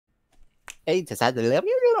Okay,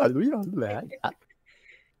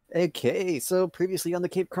 so previously on the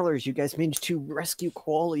Cape Crawlers, you guys managed to rescue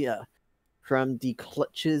Qualia from the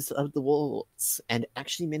clutches of the wolves and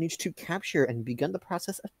actually managed to capture and begun the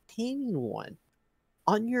process of taming one.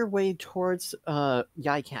 On your way towards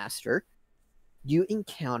Yaicaster, you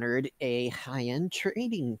encountered a high-end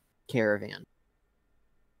trading caravan.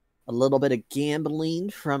 A little bit of gambling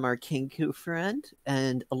from our Kenku friend,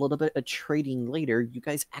 and a little bit of trading later, you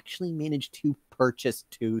guys actually managed to purchase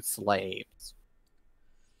 2 slaves.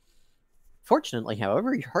 Fortunately,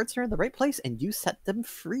 however, your hearts are in the right place, and you set them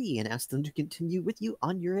free and asked them to continue with you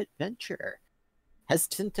on your adventure.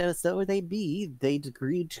 Hesitant as though they be, they'd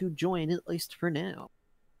agreed to join, at least for now.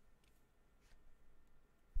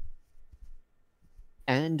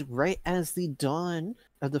 And right as the dawn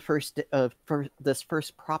of the first for this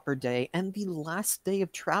first proper day and the last day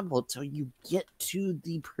of travel till you get to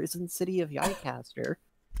the prison city of Yaicaster.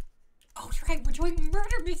 Oh, that's right, we're doing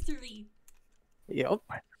murder mystery. Yep.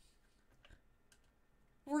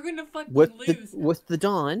 We're gonna fucking lose. With the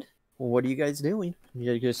dawn, what are you guys doing?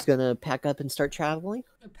 You're just gonna pack up and start traveling?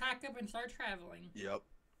 Pack up and start traveling. Yep.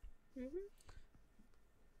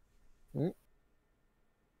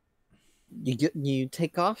 You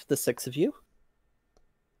take off, the 6 of you.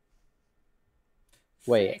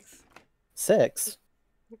 Wait, 6?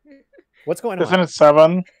 What's going on? Isn't it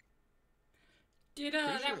 7? Did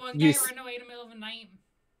that one guy run away in the middle of the night?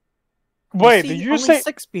 Wait, did you only say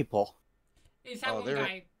 6 people? Is that one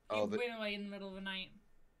guy? He went away in the middle of the night.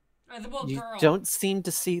 The little you girl. Don't seem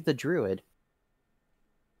to see the druid.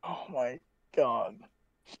 Oh my god.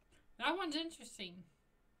 That one's interesting.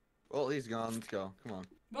 Well, he's gone. Let's go. Come on.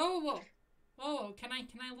 Whoa! Can I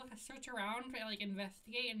search around, like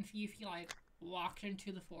investigate and see if he like walked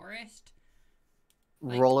into the forest?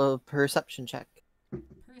 Like, roll a perception check.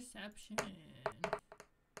 Perception.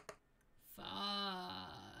 Fuck.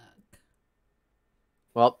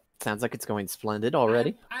 Well, sounds like it's going splendid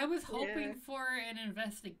already. I was hoping for an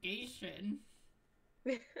investigation.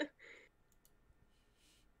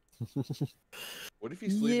 What if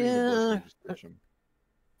he's sleeping in the bush and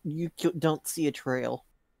you just him? You don't see a trail.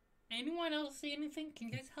 Anyone else see anything? Can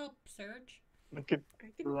you guys help search? I could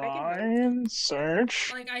try and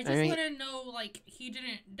search. Like, I just want to know, like, he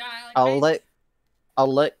didn't die. Like,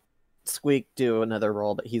 I'll let Squeak do another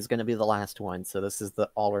roll, but he's going to be the last one, so this is the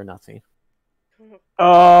all or nothing.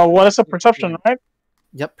 What is a perception, right?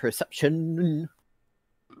 Yep, perception.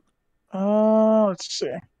 Let's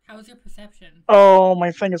see. How's your perception? Oh,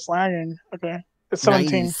 my thing is lagging. Okay. It's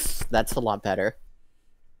 17. Nice. That's a lot better.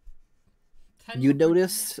 You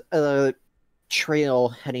notice a trail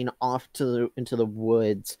heading off into the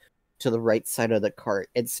woods to the right side of the cart.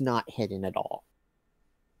 It's not hidden at all.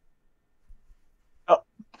 Oh.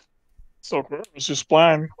 So it's just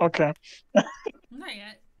blind. Okay. Not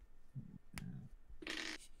yet.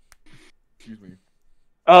 Excuse me.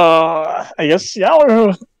 I guess,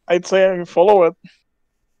 yeah, I'd say I follow it.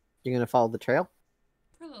 You're gonna follow the trail?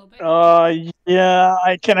 For a little bit. Yeah,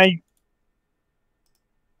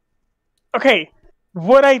 Okay,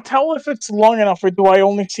 would I tell if it's long enough, or do I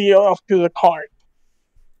only see up to the cart?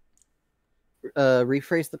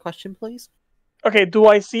 Rephrase the question, please. Okay, do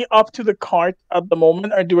I see up to the cart at the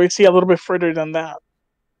moment, or do I see a little bit further than that?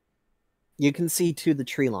 You can see to the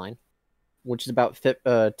tree line, which is about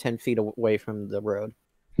 10 feet away from the road.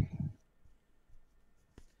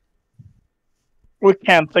 We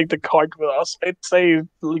can't take the cart with us. I'd say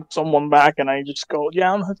leave someone back, and I just go,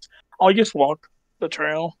 yeah, I'll just walk the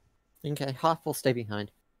trail. Okay, Hoff will stay behind.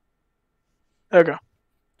 Okay.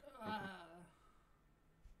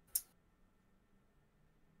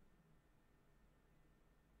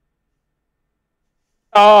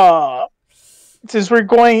 Since we're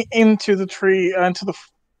going into the into the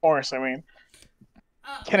forest, I mean,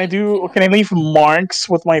 can I leave marks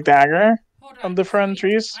with my dagger on different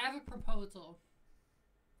trees? I have a proposal.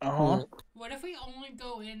 What if we only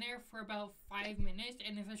go in there for about 5 minutes,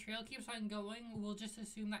 and if the trail keeps on going, we'll just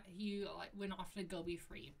assume that he went off to go be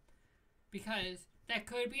free, because that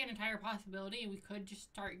could be an entire possibility, and we could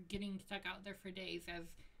just start getting stuck out there for days as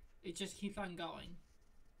it just keeps on going.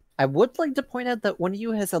 I would like to point out that one of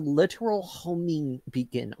you has a literal homing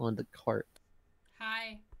beacon on the cart.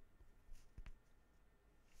 Hi.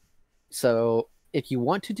 So, if you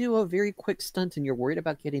want to do a very quick stunt and you're worried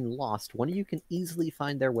about getting lost, one of you can easily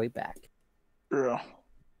find their way back. Yeah.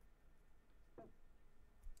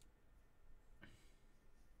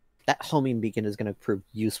 That homing beacon is going to prove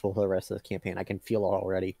useful for the rest of the campaign. I can feel it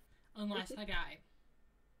already. Unless I die.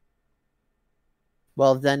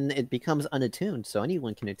 Well, then it becomes unattuned, so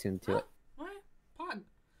anyone can attune to it. What? Pog.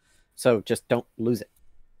 So just don't lose it.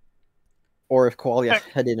 Or if Qualia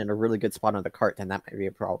headed in a really good spot on the cart, then that might be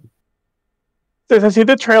a problem. Since I see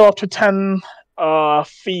the trail up to 10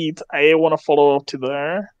 feet, I want to follow up to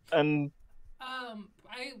there and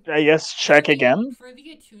I guess check again. For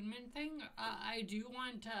the attunement thing, I do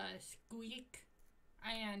want Squeak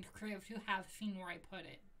and Crib to have seen where I put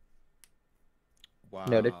it. Wow.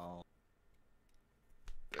 Noted.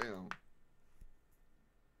 Damn.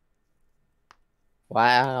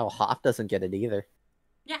 Wow, Hoff doesn't get it either.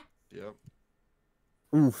 Yeah. Yep.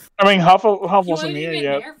 Oof. I mean, Huff wasn't here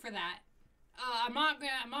yet. There for that. I'm not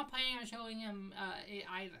planning on showing him it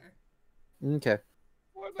either. Okay.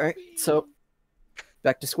 Alright, so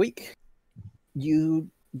back to Squeak. You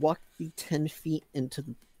walk the 10 feet into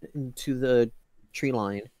the tree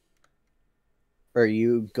line. Are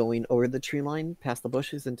you going over the tree line, past the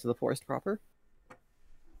bushes, into the forest proper?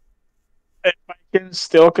 If I can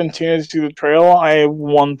still continue to do the trail, I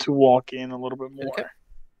want to walk in a little bit more. Okay.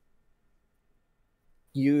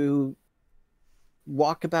 You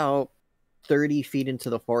walk about 30 feet into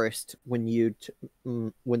the forest when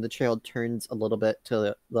when the trail turns a little bit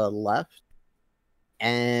to the left,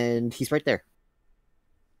 and he's right there.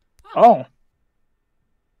 Oh.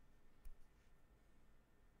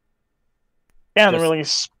 Can't Just really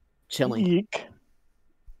chilling. speak.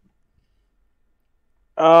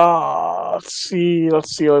 Let's see.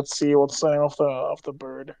 What's the name of the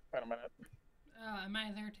bird? Wait a minute. Am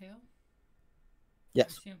I there too?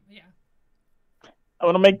 Yes. Yeah. I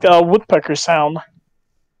want to make the woodpecker sound.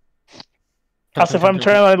 As if I'm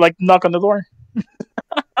trying to knock on the door.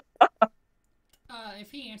 If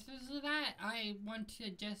he answers to that, I want to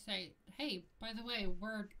just say, hey, by the way,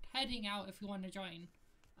 we're heading out if you want to join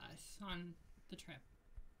us on the trip.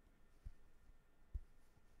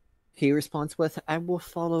 He responds with, I will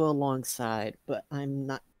follow alongside, but I'm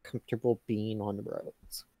not comfortable being on the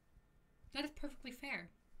roads. That is perfectly fair.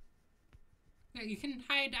 Yeah, you can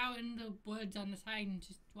hide out in the woods on the side and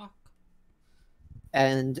just walk.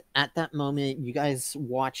 And at that moment, you guys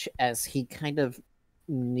watch as he kind of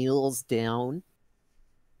kneels down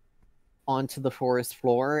onto the forest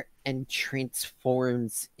floor and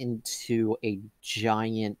transforms into a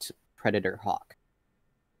giant predator hawk.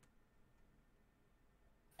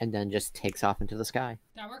 And then just takes off into the sky.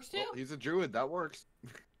 That works too. Well, he's a druid. That works.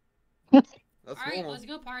 That's Alright, normal. let's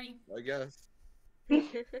go party. I guess.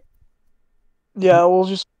 Yeah, we'll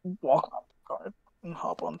just walk up the cart and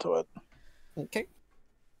hop onto it. Okay.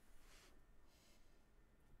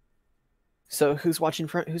 So who's watching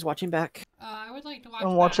front? Who's watching back? I would like to watch.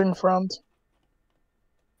 I'm watching front.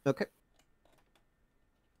 Okay.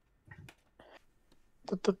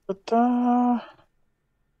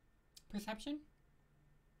 Perception?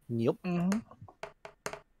 Yep. Mm-hmm.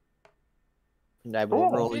 And I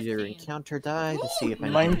will roll 15. your encounter die to see if I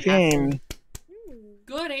 19.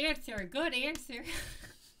 Good answer. Good answer.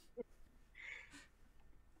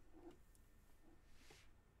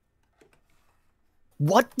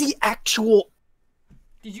 What the actual?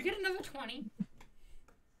 Did you get another 20?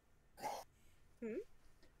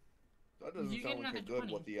 That doesn't sound like a good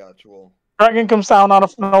 20. what the actual. Dragon comes down out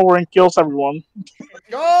of nowhere and kills everyone.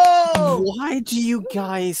 Go! Why do you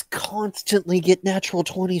guys constantly get natural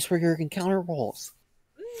 20s for your encounter rolls?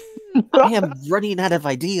 I am running out of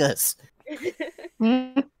ideas. Give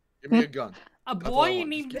me a gun. A That's all I boy want.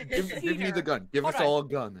 named Give me Peter. the gun. Give Hold us on. all a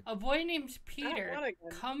gun. A boy named Peter want a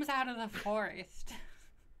gun. comes out of the forest.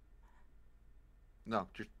 No,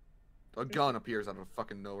 just a gun appears out of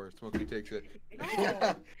fucking nowhere. Smokey takes it.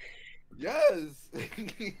 No. Yes.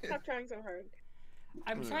 Stop trying so hard.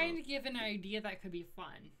 I'm trying to give an idea that could be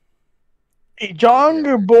fun. A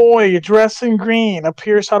younger boy dressed in green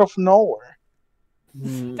appears out of nowhere.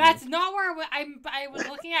 That's not where I was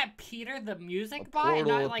looking at Peter the music bot and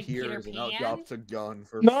not like Peter appears and Pan. out drops a gun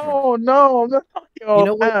for No. You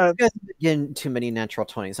know what? You guys are getting too many natural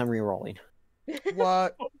 20s. I'm re-rolling.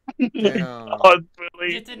 What? God,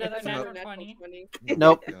 Billy. It's another natural 20.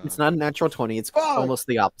 Nope, God. it's not a natural 20. It's Fuck! almost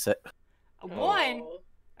the opposite. A 1?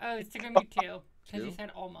 Oh, it's gonna be 2. Because you 2?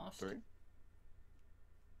 said almost. 3?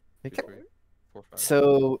 Okay. 3, 4, 5.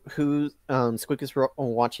 So, who's Squeak is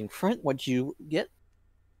watching front? What'd you get?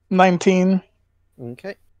 19.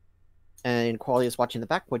 Okay. And Qualia is watching the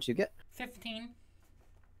back. What'd you get? 15.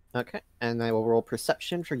 Okay. And I will roll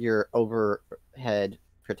perception for your overhead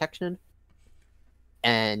protection.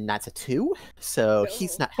 And that's a 2. So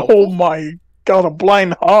he's not helpful. Oh my god, a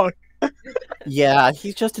blind hog. Yeah,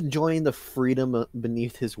 he's just enjoying the freedom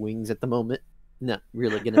beneath his wings at the moment. Not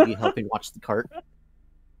really going to be helping watch the cart.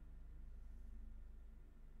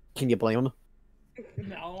 Can you blame him?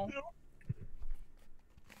 No.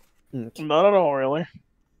 Okay. Not at all, really.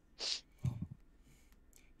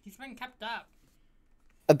 He's been kept up.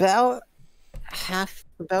 About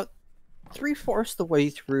 3/4 the way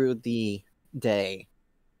through the day,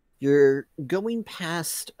 you're going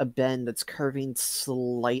past a bend that's curving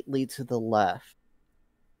slightly to the left.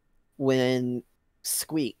 When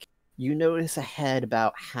Squeak, you notice ahead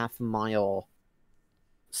about half a mile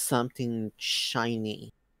something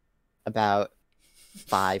shiny about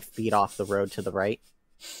 5 feet off the road to the right.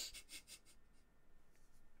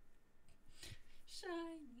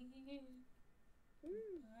 Shiny.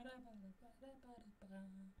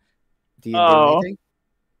 Do you do anything?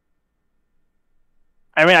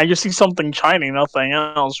 I mean, I just see something shiny, nothing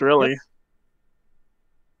else, really. Yep.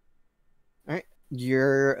 Alright,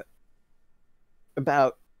 you're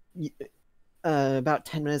about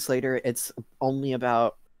 10 minutes later, it's only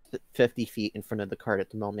about 50 feet in front of the cart at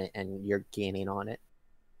the moment, and you're gaining on it.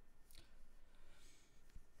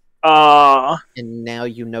 And now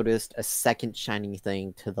you noticed a second shining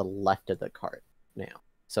thing to the left of the cart now.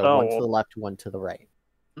 So one to the left, one to the right.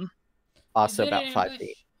 Also about 5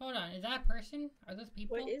 feet. Hold on, is that a person? Are those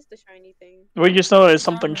people? What is the shiny thing? We just know it's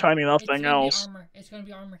something armor. shiny, nothing else. Be armor. It's gonna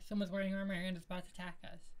be armor. Someone's wearing armor and it's about to attack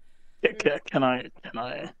us. Can I?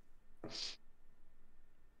 I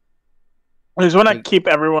just want to keep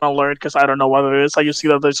everyone alert because I don't know what it is. I just see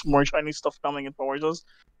that there's more shiny stuff coming in towards us.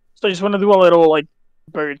 So I just want to do a little like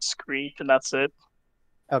bird screech and that's it.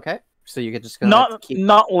 Okay, so you could just go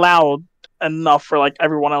not loud enough for like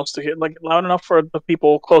everyone else to hear, like loud enough for the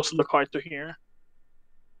people close to the cart to hear.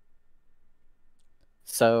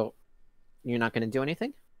 So you're not going to do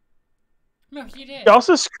anything? No, he did.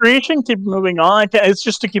 Also screeching, keep moving on. It's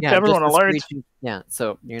just to keep everyone alert. Yeah,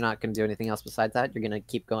 so you're not going to do anything else besides that? You're going to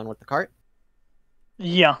keep going with the cart?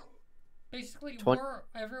 Yeah. Basically,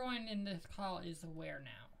 everyone in this call is aware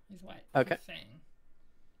now, is what he's saying.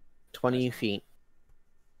 20 feet.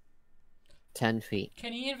 10 feet.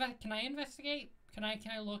 Can I investigate? Can I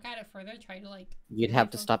look at it further? Try to like. You'd have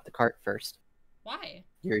to stop the cart first. Why?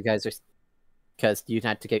 You guys are, because you'd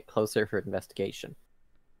have to get closer for investigation.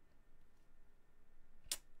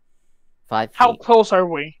 5 feet. How close are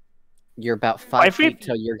we? You're about 5 feet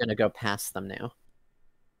till you're gonna go past them now.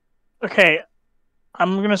 Okay,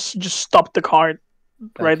 I'm gonna just stop the cart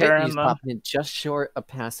right there. You're stopping it just short of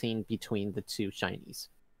passing between the two shinies.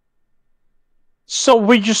 So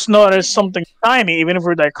we just noticed something shiny, even if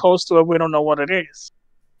we're that close to it, we don't know what it is.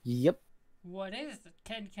 Yep. What is it?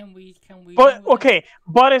 Can we? But okay,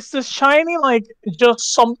 but is this shiny like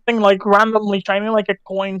just something like randomly shiny, like a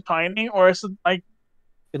coin shiny, or is it like?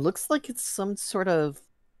 It looks like it's some sort of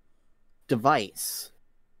device.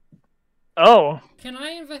 Oh. Can I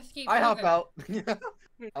investigate? I hop out.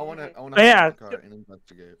 I wanna hop the car and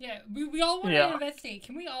investigate. Yeah, we all want to investigate.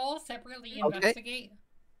 Can we all separately investigate?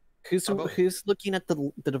 Who's looking at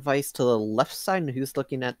the device to the left side, and who's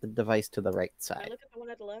looking at the device to the right side? I look at the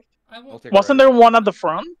one at the left. Wasn't there one at the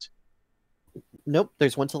front? Nope,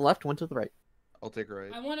 there's one to the left, one to the right. I'll take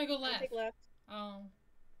right. I want to go left. I'll take left. Oh.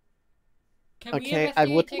 Can we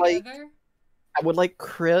investigate together? I would like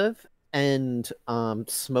Kriv and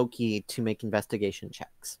Smokey to make investigation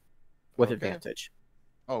checks with advantage.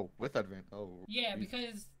 Oh, with advantage. Oh. Yeah,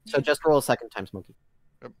 because. So just roll a second time, Smokey.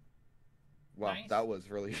 Yep. Wow, that was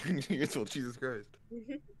really useful. Jesus Christ.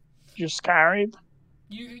 You're scared.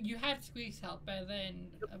 You had Squeak's help, but then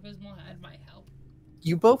Abysmal had my help.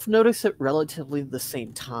 You both notice at relatively the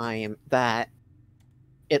same time that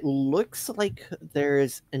it looks like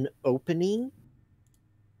there's an opening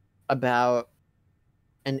about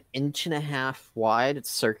 1.5 inches wide.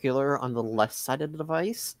 It's circular on the left side of the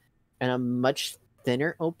device, and a much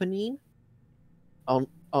thinner opening on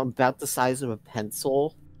about the size of a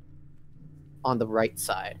pencil on the right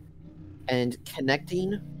side. And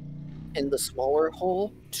connecting in the smaller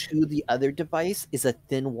hole to the other device is a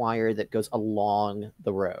thin wire that goes along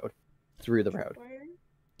the road, through the road.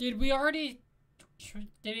 Did we already...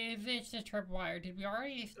 It's a trip wire. Did we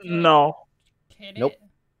already... No. Hit nope. It?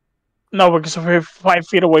 No, because we're 5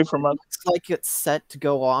 feet away from it. It's like it's set to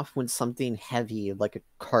go off when something heavy, like a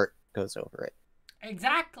cart, goes over it.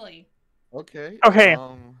 Exactly. Okay. Okay.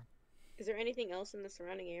 Is there anything else in the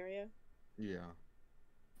surrounding area? Yeah.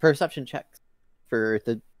 Perception checks for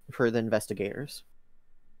the investigators.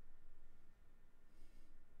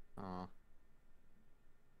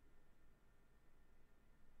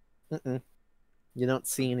 You don't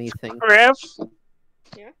see anything. Kriv?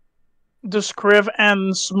 Yeah? Does Kriv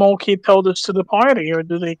and Smokey tell this to the party, or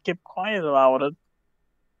do they keep quiet about it?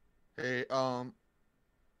 Hey,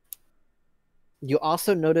 You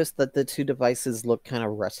also notice that the two devices look kind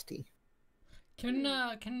of rusty. Can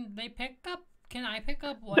they pick up? Can I pick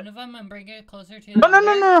up one of them and bring it closer to No, the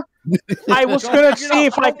no, other? no, no. I was gonna see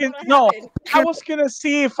if I could. No, happen. I was gonna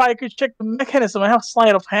see if I could check the mechanism. I have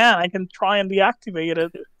sleight of hand. I can try and deactivate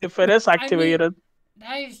it if it is activated.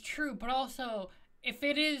 That is true, but also if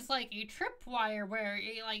it is like a tripwire where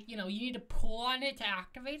it, like you need to pull on it to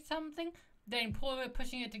activate something, then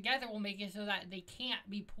pushing it together will make it so that they can't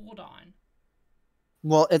be pulled on.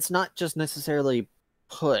 Well, it's not just necessarily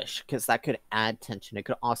push, because that could add tension. It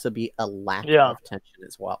could also be a lack of tension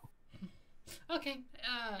as well. Okay.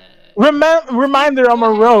 Reminder, I'm a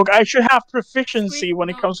rogue. I should have proficiency Squeak, when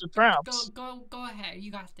it comes to traps. Go ahead.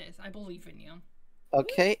 You got this. I believe in you.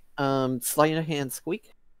 Okay. Sleight of hand,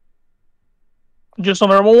 Squeak. Just a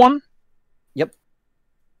normal one. Yep.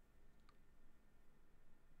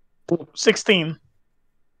 16.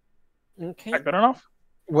 Okay. Good enough.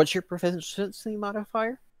 What's your proficiency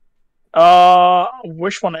modifier?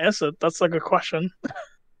 Which one is it? That's a good question.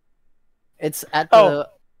 It's at the...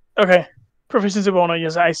 okay. Proficiency bonus,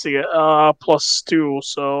 yes, I see it. +2,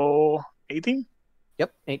 so 18?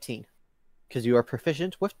 Yep, 18. Because you are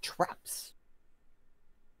proficient with traps.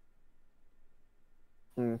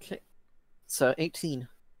 Okay. So, 18.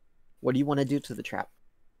 What do you want to do to the trap?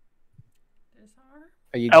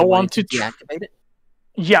 Are you going to deactivate it?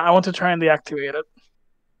 Yeah, I want to try and deactivate it.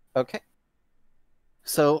 Okay.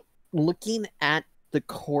 So, looking at the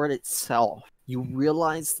cord itself, you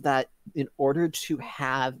realize that in order to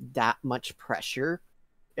have that much pressure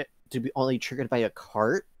to be only triggered by a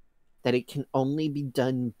cart, that it can only be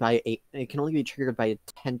done by it can only be triggered by a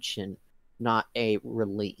tension, not a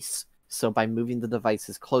release. So by moving the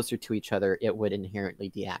devices closer to each other, it would inherently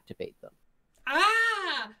deactivate them.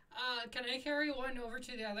 Can I carry one over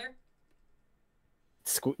to the other?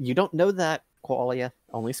 You don't know that, Qualia.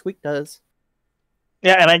 Only Squeak does.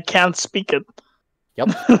 Yeah, and I can't speak it. Yep.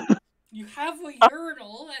 You have a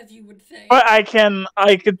urinal, as you would say. But I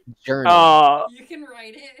could journal. You can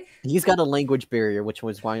write it. He's got a language barrier, which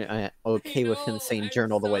was why I'm okay with him saying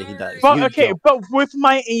journal the way he does. But but with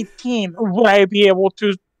my 18, would I be able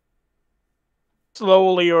to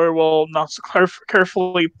slowly or not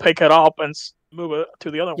carefully pick it up and move it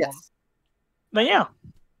to the other one? Then yeah,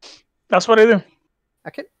 that's what I do.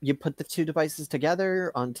 Okay, you put the two devices together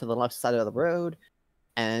onto the left side of the road,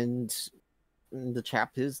 and the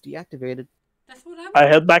trap is deactivated. That's what I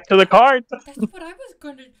head back to the cart. That's what I was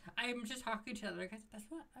gonna. I'm just talking to the other guys. That's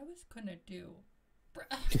what I was gonna do.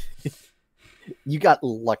 You got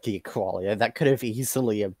lucky, Qualia. That could have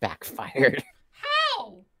easily backfired.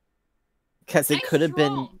 How? Because it could have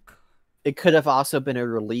been. It could have also been a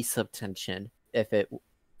release of tension. If it,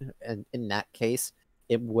 in that case,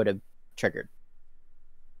 it would have triggered.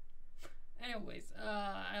 Anyways,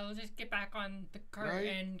 I'll just get back on the cart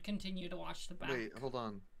and continue to watch the back. Wait, hold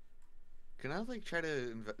on. Can I like try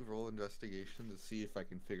to roll investigation to see if I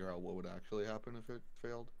can figure out what would actually happen if it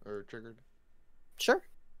failed or triggered? Sure.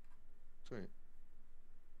 Sweet.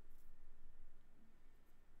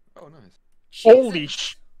 Oh, nice. Holy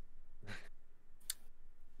sh!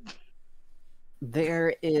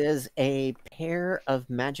 There is a pair of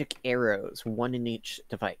magic arrows, one in each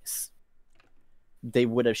device. They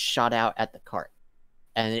would have shot out at the cart.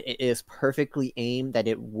 And it is perfectly aimed that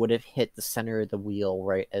it would have hit the center of the wheel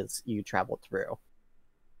right as you traveled through.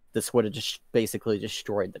 This would have just basically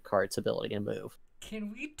destroyed the cart's ability to move.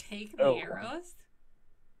 Can we take the arrows?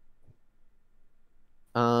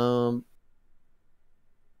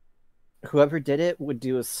 Whoever did it would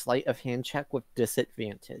do a sleight of hand check with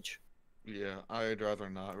disadvantage. Yeah, I'd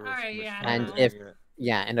rather not.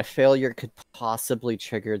 And a failure could possibly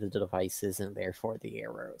trigger the devices and therefore the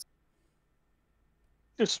arrows.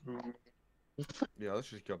 Yeah,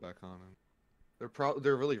 let's just go back on them.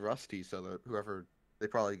 They're really rusty, so that they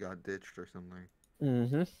probably got ditched or something.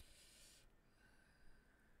 Mm-hmm.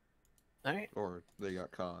 Alright. Or they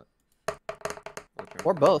got caught. Okay.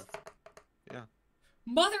 Or both. Yeah.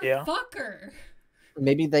 Motherfucker!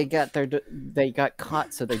 Maybe they got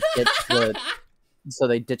caught, so they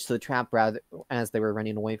ditched the trap rather as they were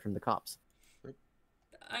running away from the cops.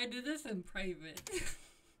 I did this in private.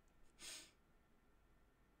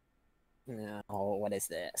 Oh, what is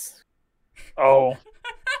this? Oh.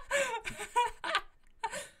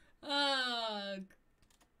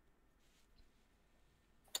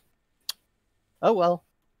 Oh well.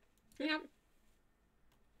 Yeah.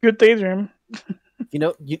 Good daydream.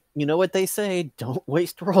 You know what they say, don't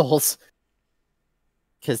waste rolls.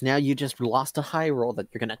 Because now you just lost a high roll that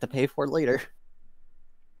you're gonna have to pay for later.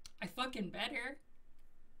 I fucking better.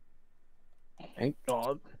 Thank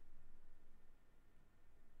God.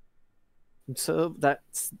 So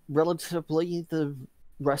that's relatively the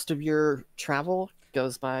rest of your travel.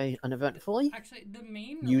 goes by uneventfully. Actually, the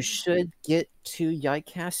main You should get to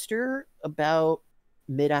Ycaster about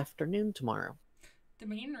mid-afternoon tomorrow. The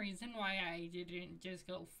main reason why I didn't just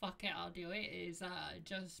go, fuck it, I'll do it, is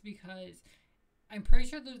just because I'm pretty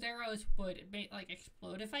sure those arrows would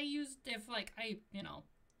explode if I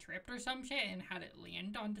tripped or some shit and had it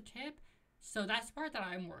land on the tip. So that's the part that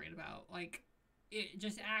I'm worried about. Like, it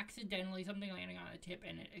just accidentally something landing on a tip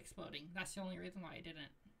and it exploding. That's the only reason why I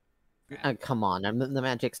didn't. Come on, the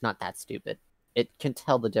magic's not that stupid. It can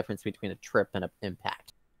tell the difference between a trip and an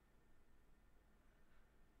impact.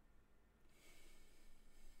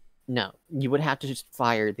 No, you would have to just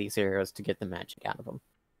fire these arrows to get the magic out of them.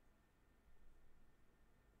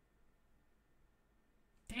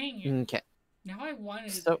 Dang it. Okay. Now I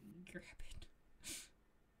wanted to grab it.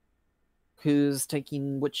 Who's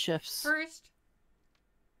taking which shifts? First.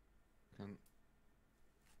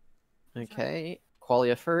 Okay.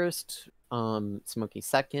 Qualia first. Smokey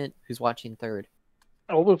second. Who's watching third?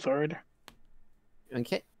 I'll do third.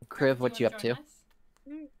 Okay. Kriv, what you up to?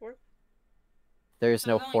 Fourth. There's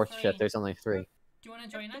no fourth shift. There's only 3. Do you want to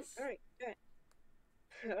join us? All right.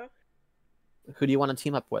 Good. Who do you want to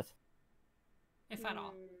team up with? If at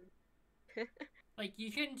all. Like,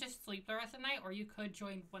 you can just sleep the rest of the night, or you could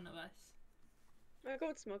join one of us. I'll go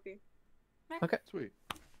with Smokey. Okay. Sweet.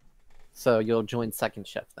 So you'll join second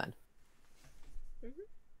shift then.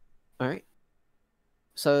 All right.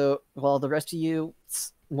 So while the rest of you,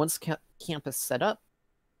 once camp is set up,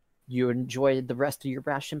 you enjoyed the rest of your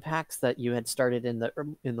ration packs that you had started in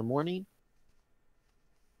the morning,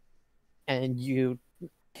 and you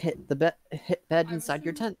hit bed inside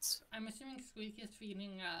your tents. I'm assuming Squeak is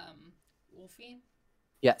feeding Wolfie.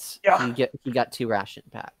 Yes. Yeah. He got 2 ration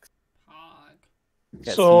packs. Pog.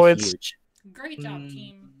 Yes, so he's it's huge. Great job,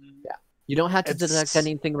 team. Yeah. You don't have to deduct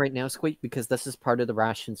anything right now, Squeak, because this is part of the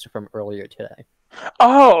rations from earlier today.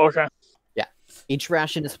 Oh, okay. Yeah. Each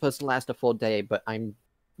ration is supposed to last a full day, but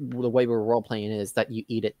the way we're role-playing is that you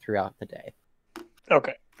eat it throughout the day.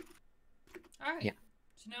 Okay. Alright. Yeah.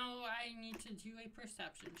 So now I need to do a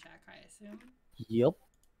perception check, I assume. Yep.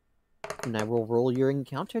 And I will roll your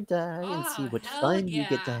encounter die and see what fun you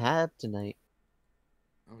get to have tonight.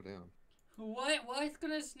 Oh, damn. What's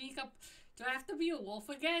gonna sneak up? Do I have to be a wolf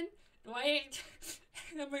again? Am I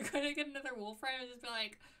gonna get another wolf right and just be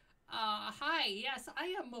like, hi, yes,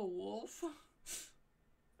 I am a wolf.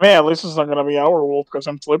 Man, at least it's not gonna be our wolf because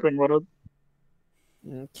I'm flipping with it.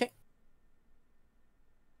 Okay.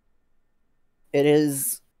 It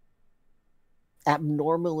is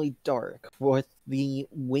abnormally dark. With the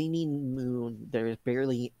waning moon, there's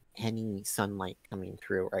barely any sunlight coming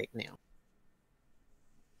through right now.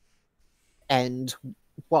 And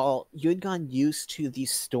while you had gotten used to the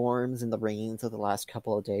storms and the rains of the last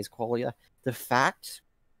couple of days, Qualia, the fact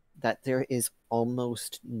that there is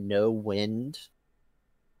almost no wind,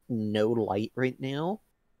 no light right now,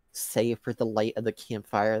 save for the light of the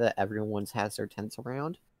campfire that everyone has their tents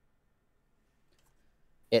around,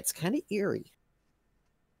 it's kind of eerie.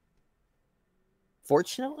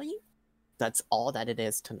 Fortunately, that's all that it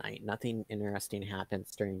is tonight. Nothing interesting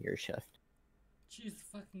happens during your shift. Jesus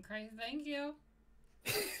fucking Christ, thank you.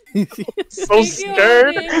 So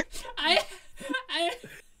scared. I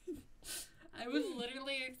was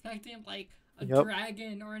literally expecting like a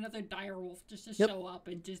dragon or another direwolf just to show up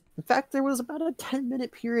and just... In fact, there was about a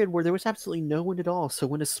 10-minute period where there was absolutely no wind at all, so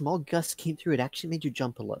when a small gust came through, it actually made you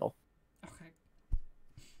jump a little. Okay.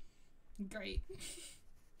 Great.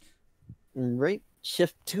 Right.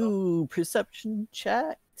 Shift 2, perception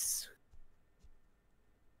checks.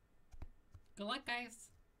 Good luck, guys.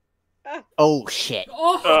 Oh, shit.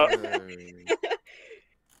 Oh! Hey,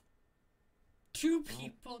 2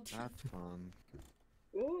 people. that's fun.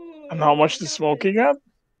 Ooh, And how much did Smokey get?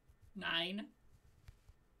 9.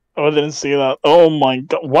 Oh, I didn't see that. Oh my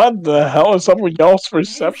god. What the hell is up with y'all's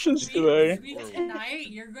perceptions today? Tonight,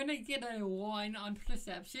 you're gonna get a 1 on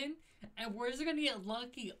perception, and we're just gonna get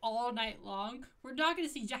lucky all night long. We're not gonna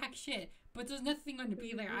see jack shit, but there's nothing going to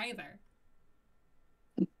be there either.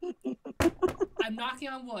 I'm knocking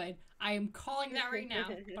on wood. I am calling that right now,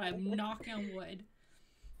 but I'm knocking on wood.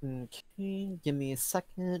 Okay, give me a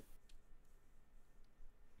second.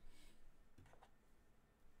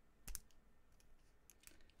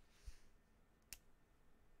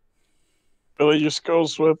 Billy just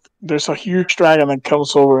goes with, there's a huge dragon that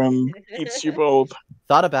comes over and eats you both.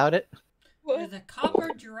 Thought about it. There's a copper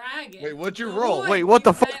dragon. Wait, what'd you roll? Wait, what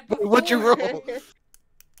the fuck? What'd you roll?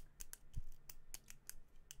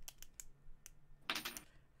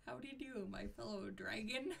 How do you do, my fellow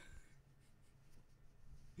dragon?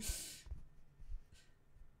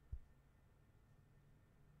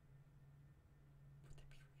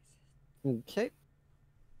 Okay.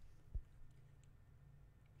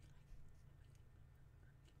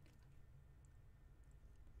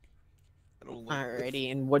 I don't like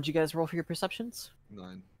Alrighty, and what'd you guys roll for your perceptions?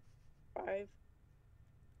 9. 5.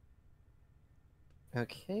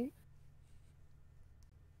 Okay.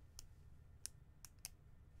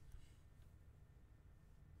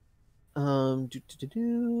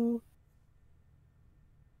 Do.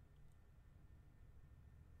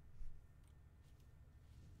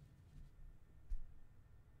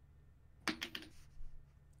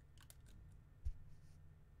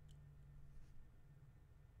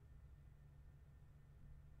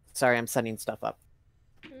 Sorry, I'm setting stuff up.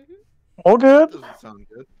 All good? That doesn't sound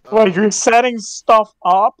good. Wait, you're setting stuff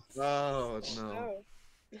up? Oh, no. Oh.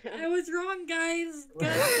 I was wrong, guys.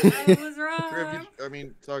 I was wrong. I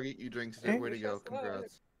mean, Soggy, you jinxed it. Way to go.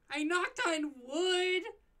 Congrats. I knocked on wood.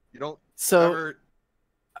 You don't So, ever...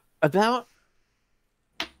 about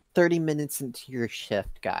 30 minutes into your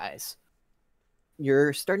shift, guys,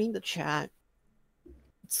 you're starting to chat.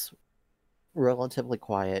 It's relatively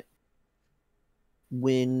quiet.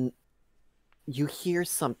 When you hear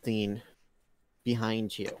something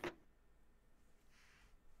behind you.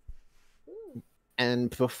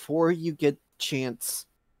 And before you get a chance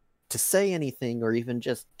to say anything or even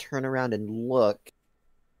just turn around and look,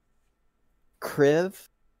 Kriv.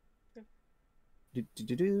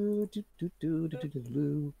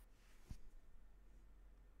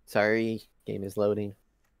 Sorry, game is loading.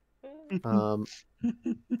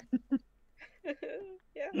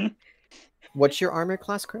 Yeah. What's your armor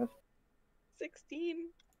class, Kriv? 16.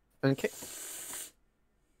 Okay.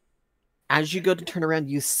 As you go to turn around,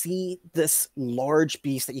 you see this large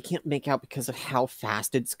beast that you can't make out because of how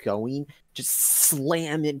fast it's going just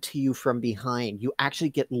slam into you from behind. You actually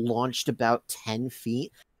get launched about 10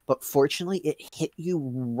 feet, but fortunately it hit you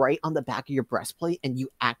right on the back of your breastplate, and you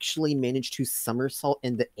actually managed to somersault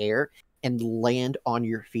in the air and land on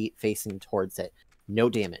your feet facing towards it. No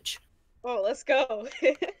damage. Oh, let's go.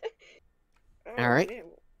 Alright. Man.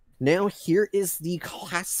 Now here is the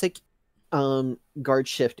classic guard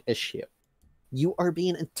shift issue. You are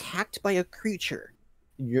being attacked by a creature.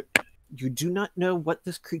 You do not know what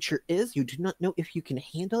this creature is. You do not know if you can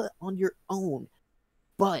handle it on your own.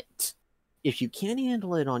 But if you can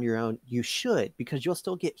handle it on your own, you should, because you'll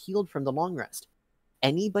still get healed from the long rest.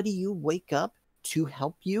 Anybody you wake up to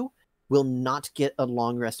help you will not get a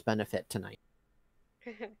long rest benefit tonight.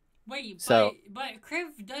 Wait, So, but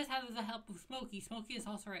Kriv does have the help of Smokey. Smokey is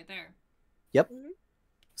also right there. Yep.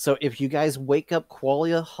 So if you guys wake up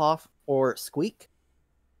Qualia, Hoff, or Squeak,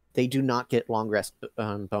 they do not get long rest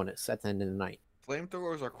bonus at the end of the night.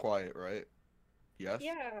 Flamethrowers are quiet, right? Yes?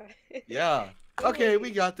 Yeah. Yeah. Okay,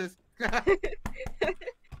 we got this.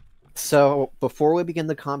 So before we begin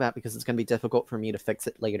the combat, because it's going to be difficult for me to fix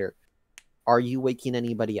it later, are you waking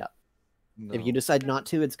anybody up? No. If you decide not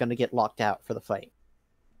to, it's going to get locked out for the fight.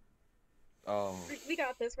 Oh. We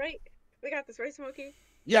got this, right? We got this, right, Smokey?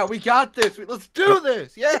 Yeah, we got this. Let's do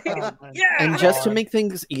this. Yeah. Yeah. And just to make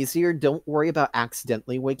things easier, don't worry about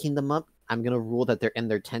accidentally waking them up. I'm going to rule that they're in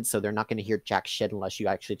their tent, so they're not going to hear jack shit unless you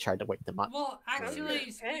actually tried to wake them up. Well,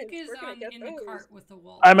 actually, Squeak is in the cart with the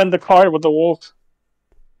wolf. I'm in the cart with the wolf.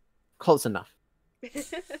 Close enough.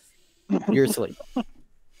 You're asleep.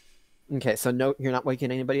 Okay, so no, you're not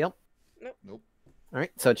waking anybody up? Nope.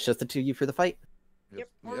 Alright, so it's just the two of you for the fight. Yep.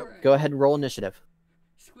 Alright. Go ahead and roll initiative.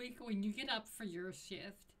 Squeak, when you get up for your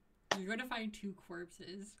shift, you're going to find 2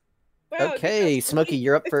 corpses. Wow, Okay, Smokey,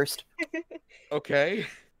 you're up first. Okay.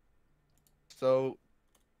 So,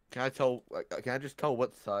 can I just tell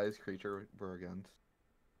what size creature we're against?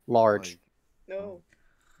 Large. No.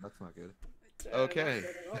 That's not good. Not Okay.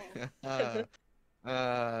 good at all.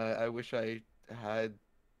 I wish I had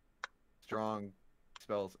strong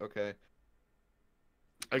spells. Okay.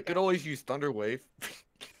 I could always use Thunder Wave,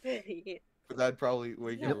 Yeah. but that'd probably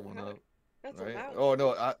wake No, everyone not- up. That's Right? allowed. Oh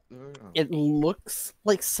no! It looks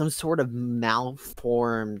like some sort of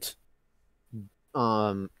malformed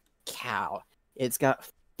cow. It's got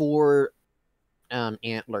 4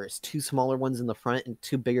 antlers, 2 smaller ones in the front and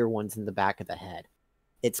 2 bigger ones in the back of the head.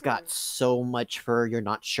 It's got so much fur, you're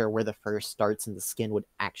not sure where the fur starts and the skin would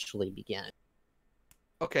actually begin.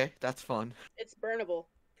 Okay, that's fun. It's burnable.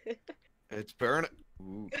 It's burn.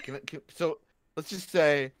 Ooh, so let's just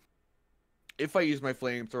say, if I use my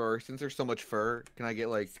flamethrower, since there's so much fur, can I get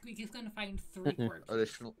like Squeak is going to find 3 corpses.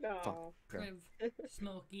 additional? No. Okay. Kriv,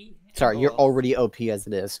 Smokey. Sorry, you're Oh. already OP as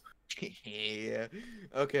it is. Yeah.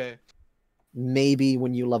 Okay. Maybe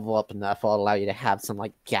when you level up enough, I'll allow you to have some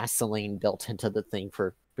like gasoline built into the thing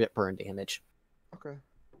for bit burn damage. Okay.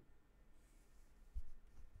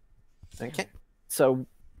 Okay. So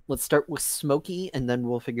let's start with Smokey, and then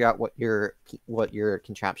we'll figure out what your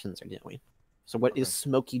contraptions are doing. So, what is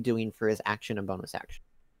Smokey doing for his action and bonus action?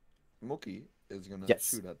 Smokey is gonna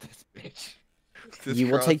shoot at this bitch. You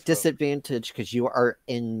will take disadvantage because you are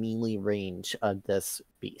in melee range of this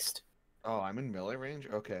beast. Oh, I'm in melee range?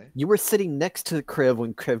 Okay. You were sitting next to Kriv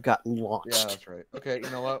when Kriv got launched. Yeah, that's right. Okay, you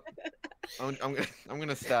know what? I'm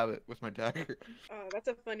gonna stab it with my dagger. Oh, that's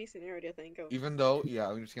a funny scenario to think of. Even though, yeah,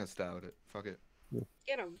 I'm just gonna stab it. Fuck it.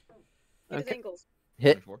 Get him. Hit his ankles.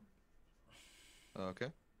 Hit. 24. Okay.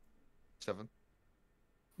 7.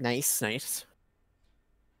 Nice, nice.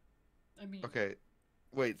 I mean. Okay.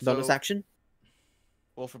 Wait. Bonus action.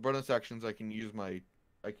 Well, for bonus actions, I can use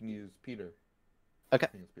Peter. Okay. I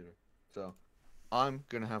think it's Peter. So, I'm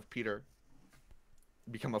gonna have Peter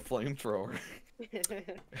become a flamethrower.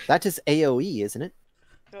 That is AOE, isn't it?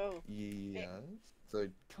 Oh. Yes. So,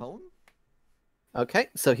 tone? Okay,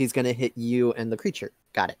 so he's gonna hit you and the creature.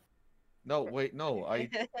 Got it. No, wait, no.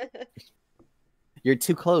 You're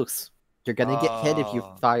too close. You're gonna get hit if you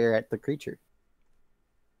fire at the creature.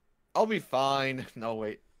 I'll be fine. No,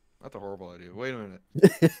 wait. That's a horrible idea. Wait a minute.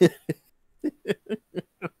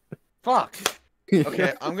 Fuck.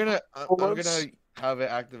 Okay, I'm gonna have it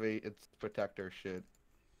activate its protector shit.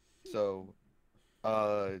 So,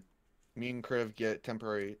 me and Kriv get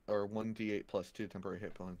temporary or 1d8 plus 2 temporary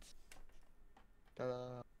hit points.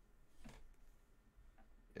 Ta-da.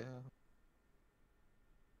 Yeah.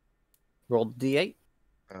 Roll D8.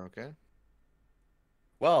 Okay.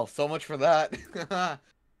 Well, so much for that.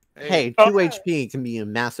 Hey, 2 HP can be a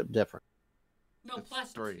massive difference. No, it's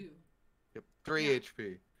plus 3. 2. Yep, 3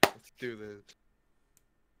 HP. Let's do this.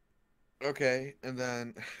 Okay, and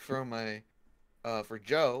then for my, for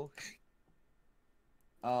Joe,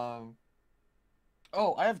 oh,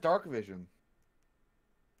 I have dark vision.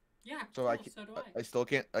 Yeah, so cool, so do I. I still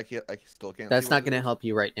can't. That's not going to help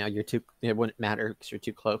you right now. You're too. It wouldn't matter because you're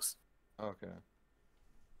too close. Okay.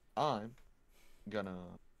 I'm gonna.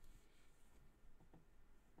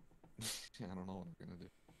 I don't know what I'm gonna do.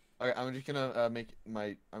 Okay, I'm just gonna make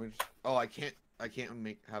my. Oh, I can't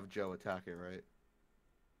have Joe attack it, right?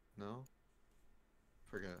 No.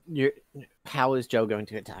 Forget. How is Joe going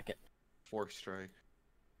to attack it? Force strike.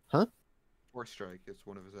 Huh? Force strike is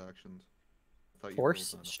one of his actions.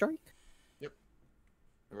 Force strike? Yep.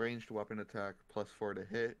 Ranged weapon attack +4 to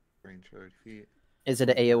hit. Range 30 feet. Is it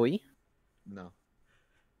an AOE? No.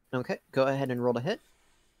 Okay, go ahead and roll to hit.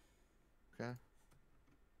 Okay.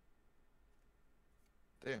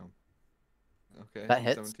 Damn. Okay. That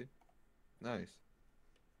hits. 17. Nice.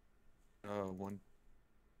 One.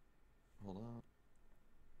 Hold on.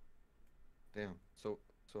 Damn. So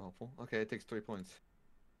helpful. Okay, it takes 3 points.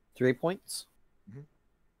 3 points?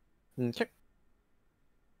 Mm-hmm. Okay.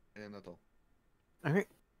 And that's all. Alright.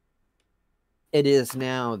 It is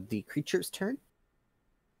now the creature's turn.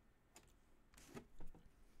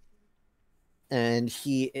 And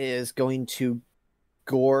he is going to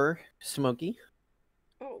gore Smokey.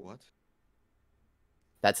 Oh. What?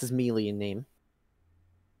 That's his melee name.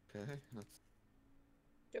 Okay. That's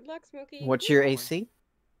Good luck, Smokey. What's your AC?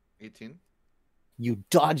 18. You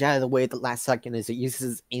dodge out of the way at the last second as it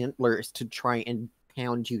uses antlers to try and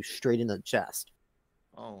pound you straight in the chest.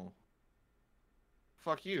 Oh.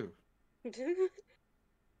 Fuck you.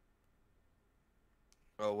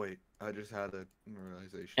 Oh, wait. I just had a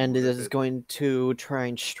realization. And it is going to try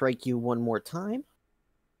and strike you one more time.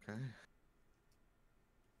 Okay.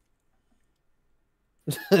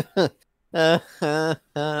 That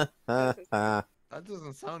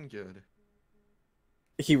doesn't sound good.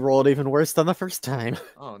 He rolled even worse than the first time.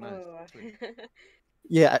 Oh, nice. Oh.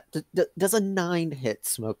 Yeah, does a 9 hit,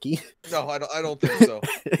 Smokey? No, I don't think so.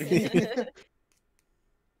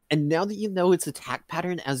 And now that you know its attack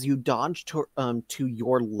pattern, as you dodge to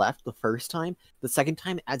your left the first time, the second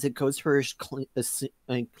time, as it goes for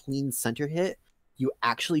a clean center hit, you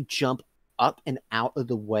actually jump up and out of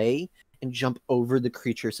the way and jump over the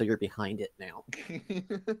creature so you're behind it now.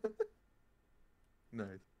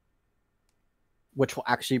 Nice. Which will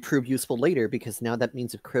actually prove useful later, because now that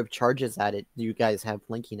means if Kriv charges at it, you guys have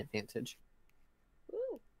flanking advantage.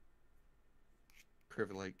 Ooh.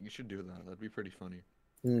 Kriv, like, you should do that. That'd be pretty funny.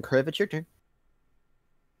 And Kriv, it's your turn.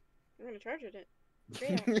 I'm gonna charge at it.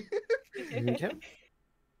 Okay.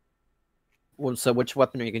 Well, so which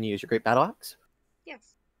weapon are you going to use? Your Great Battle Axe?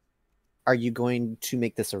 Yes. Are you going to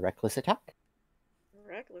make this a reckless attack?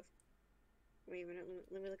 Reckless. Wait a minute.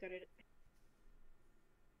 Let me look at it.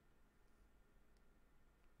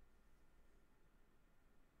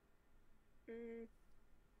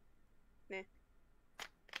 Nah.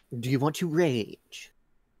 Do you want to rage?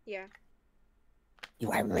 Yeah.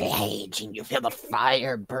 You are raging. You feel the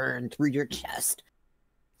fire burn through your chest.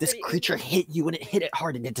 This creature hit you, and it hit it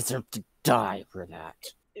hard, and it deserves to die for that.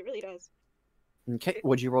 It really does. Okay,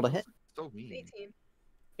 what'd you roll to hit? So mean. 18.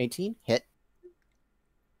 18? Hit.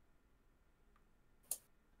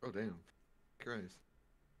 Oh, damn. Christ.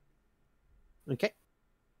 Okay.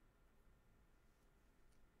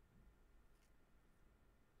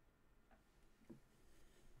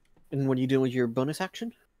 And what are you doing with your bonus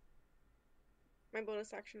action? My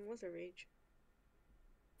bonus action was a rage.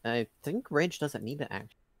 I think rage doesn't need to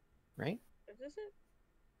act, right? Is it?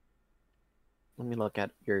 Let me look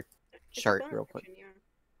at your It's a chart bonus real quick. action, yeah.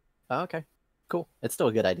 Oh, okay, cool. It's still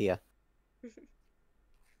a good idea.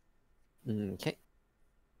 Okay.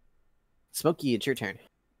 Smokey, it's your turn.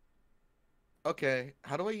 Okay,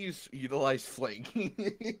 how do I utilize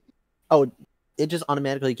flanking? Oh, it just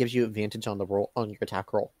automatically gives you advantage on the roll on your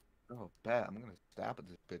attack roll. Oh, bet. I'm gonna stab at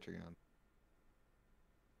this bitch again.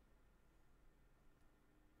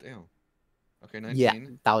 Damn. Okay, 19. Yeah,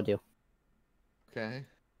 that'll do. Okay.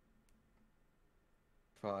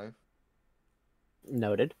 5.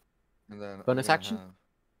 Noted. And then Bonus action?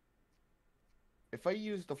 If I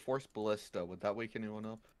use the Force Ballista, would that wake anyone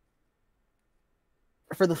up?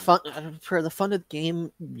 For the fun of the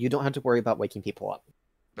game, you don't have to worry about waking people up.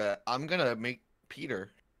 Bet. I'm gonna make Peter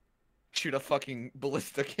shoot a fucking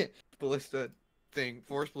ballista thing,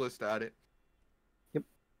 Force Ballista at it. Yep.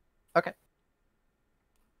 Okay.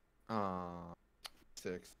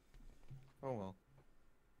 6. Oh well.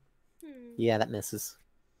 Yeah, that misses.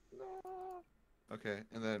 Okay,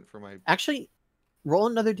 and then for my Actually, roll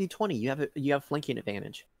another d20. You have flanking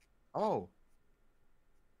advantage. Oh.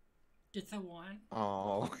 It's a 1.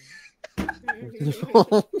 Oh. You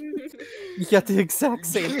got the exact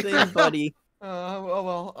same thing, buddy.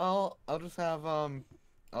 Well, I'll just have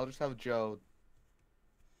Joe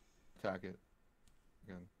attack it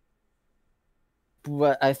again.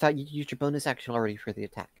 But I thought you used your bonus action already for the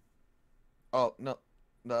attack. Oh no,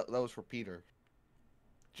 that was for Peter.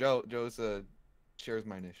 Joe's shares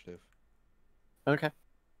my initiative. Okay.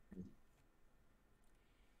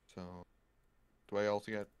 So, do I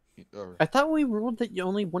also get? Or... I thought we ruled that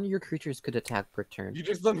only one of your creatures could attack per turn. You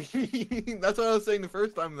just let me. That's what I was saying the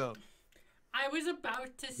first time, though. I was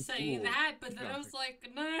about to say that, but then I was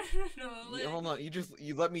like, no. Yeah, hold on, you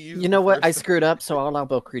let me use. You know what? I screwed up, so I'll allow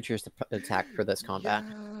both creatures to attack for this combat.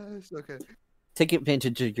 Yes, okay. Take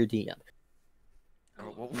advantage of your DM.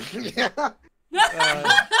 Oh, well, yeah.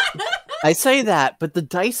 I say that, but the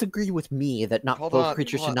dice agree with me that not both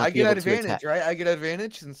creatures should not be able to attack. I get advantage, right? I get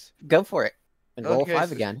advantage since. Go for it. And roll Okay,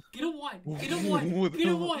 5 again. Get a 1. Get a 1. Get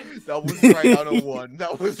a 1. That was right on a 1.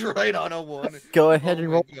 That was right on a 1. Go ahead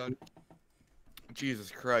and roll. God.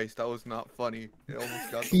 Jesus Christ, that was not funny. It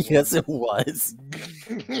almost got the Yes, it was.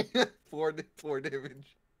 4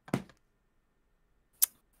 damage.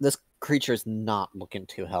 This creature's not looking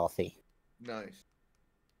too healthy. Nice.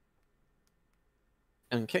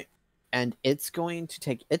 Okay. And it's going to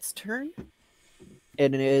take its turn.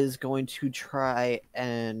 And it is going to try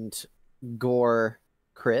and gore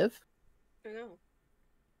Kriv. I know.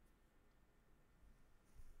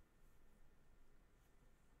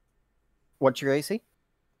 What's your AC?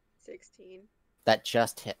 16. That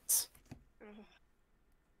just hits. Oh.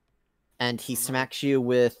 And he smacks you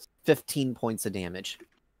with 15 points of damage.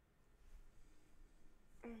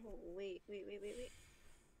 Oh, wait.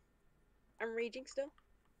 I'm raging still?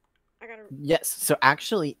 I gotta... Yes, so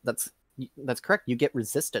actually, that's correct. You get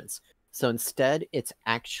resistance. So instead, it's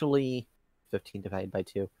actually 15 divided by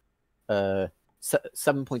 2. 7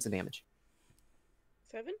 points of damage.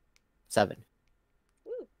 7? 7.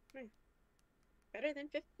 Ooh, nice. Better than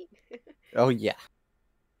 15. Oh, yeah.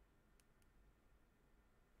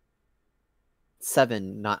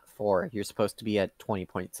 7, not 4. You're supposed to be at 20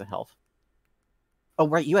 points of health. Oh,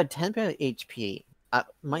 right, you had 10 HP.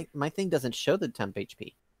 My thing doesn't show the temp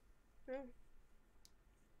HP.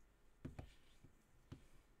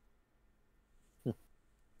 Oh.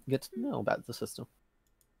 Good to know about the system.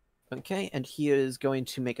 Okay, and he is going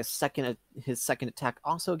to make his second attack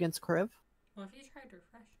also against Kriv. Well, if you tried to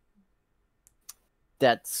refresh.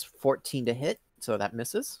 That's 14 to hit, so that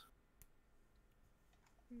misses.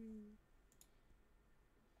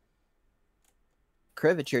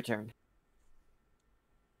 Kriv, it's your turn.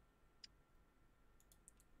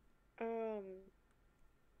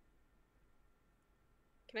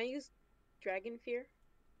 Can I use Dragon Fear?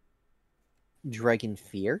 Dragon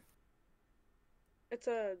Fear? It's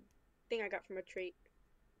a thing I got from a trait.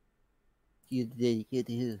 You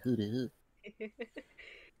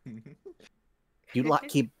lot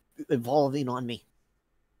keep evolving on me.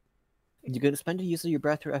 You're gonna spend a use of your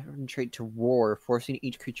breath or effort trait to roar, forcing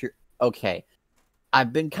each creature. Okay,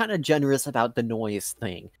 I've been kind of generous about the noise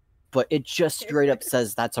thing, but it just straight up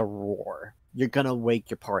says that's a roar. You're gonna wake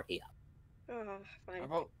your party up. Oh,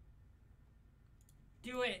 fine.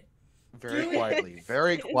 Do it. Very quietly,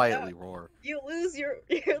 very quietly roar. You lose your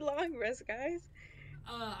long rest, guys.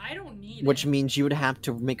 I don't need Which it. means you would have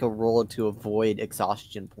to make a roll to avoid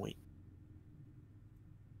exhaustion point.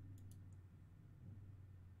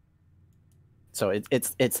 So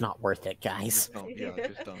it's not worth it, guys. Just don't. Yeah,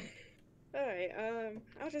 just don't. All right.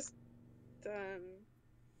 I'll just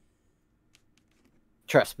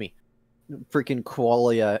Trust me, freaking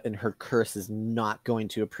Qualia and her curse is not going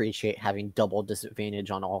to appreciate having double disadvantage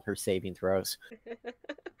on all her saving throws.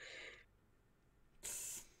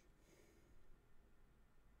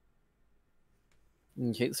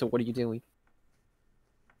 Okay, so what are you doing?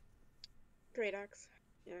 Great axe.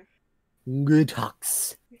 Yeah. Good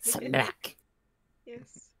ox. Smack.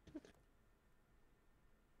 Yes.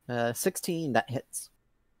 16, that hits.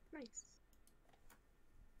 Nice.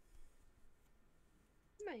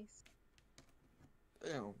 Nice.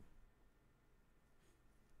 Damn.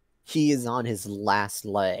 He is on his last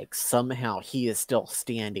leg. Somehow he is still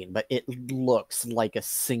standing, but it looks like a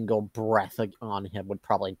single breath on him would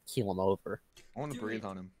probably keel him over. I want to breathe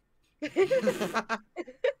on him.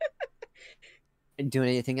 Doing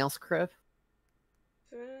anything else, Kriv?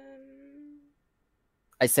 Um,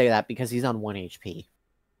 I say that because he's on 1 HP.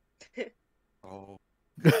 Oh.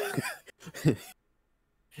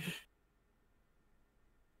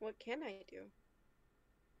 what can I do?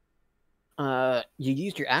 You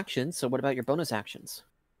used your actions, so what about your bonus actions?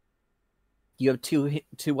 You have two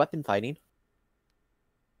weapon fighting.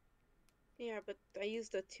 Yeah, but I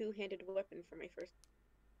used a two-handed weapon for my first.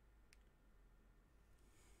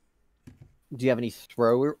 Do you have any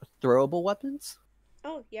throwable weapons?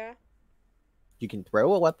 Oh, yeah. You can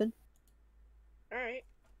throw a weapon. Alright.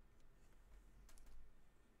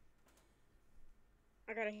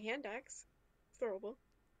 I got a hand axe. Throwable.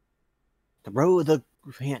 Throw the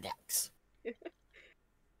hand axe.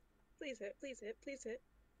 Please hit, please hit, please hit.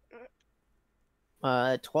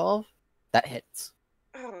 12? That hits.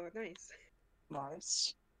 Oh, nice.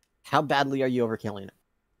 Nice. How badly are you overkilling it?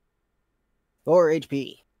 4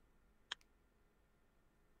 HP.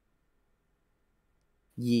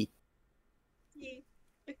 Yeet. Yee.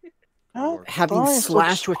 Having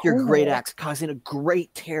slashed with your great axe, causing a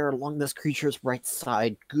great tear along this creature's right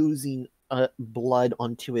side, oozing blood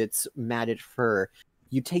onto its matted fur.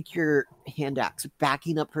 You take your hand axe,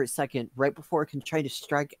 backing up for a second, right before it can try to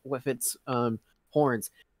strike with its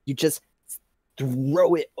horns. You just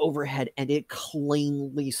throw it overhead, and it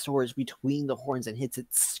cleanly soars between the horns and hits it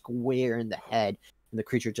square in the head, and the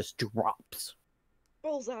creature just drops.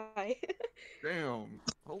 Bullseye. Damn.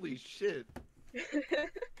 Holy shit.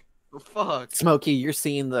 The fuck? Smokey, you're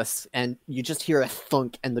seeing this, and you just hear a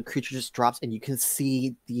thunk, and the creature just drops, and you can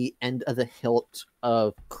see the end of the hilt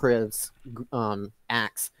of Kriv's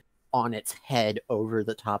axe on its head over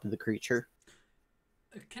the top of the creature.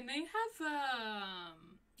 Can they have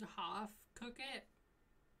Hoff cook it?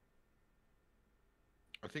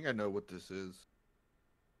 I think I know what this is.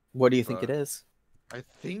 What do you think it is? I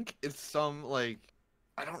think it's some, like,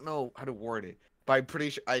 I don't know how to word it, but I'm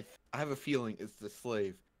pretty sure, I have a feeling it's the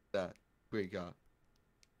slave that we got.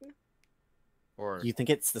 Or You think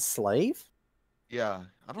it's the slave? yeah,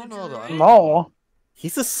 I don't know though. No.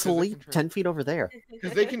 He's asleep 10 feet over there.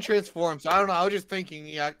 Because they can transform, so I don't know. I was just thinking,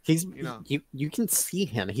 yeah, He's, you know. you can see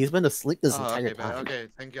him. He's been asleep this entire time. Okay,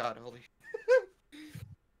 thank God. Holy.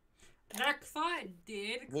 That thought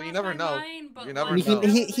did. Well, you never know. Mind, but You never like, know.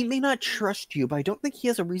 He may not trust you, but I don't think he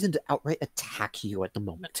has a reason to outright attack you at the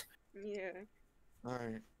moment. Yeah. All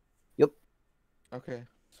right. Yep. Okay.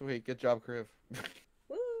 Sweet. Good job, Kriv.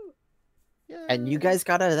 Woo! Yeah. And you guys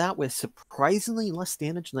got out of that with surprisingly less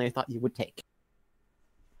damage than I thought you would take.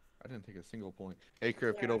 I didn't take a single point. Hey,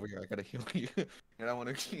 Kriv, get over here. I gotta heal you, and I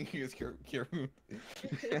want to use cure wound.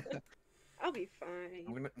 I'll be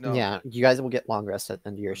fine. No. Yeah, you guys will get long rest at the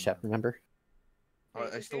end of your shift, remember?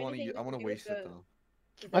 I still want to. I want to waste it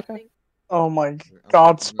though. Okay. Oh my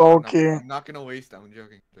God, Smokey. I'm not gonna waste it. I'm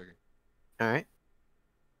joking. All right.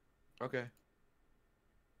 Okay.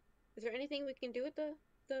 Is there anything we can do with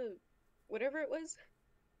the whatever it was?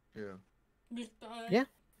 Yeah. Yeah.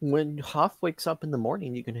 When Hoff wakes up in the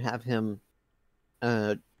morning, you can have him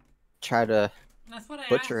try to That's what I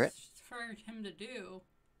butcher asked for him to do.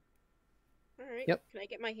 Alright. Yep. Can I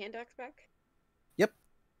get my hand axe back? Yep.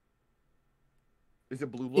 Is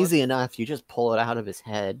it blue blood? Easy enough. You just pull it out of his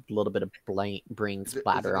head. A little bit of brain Is it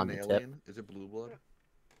splatter an on the tip. alien? Is it blue blood?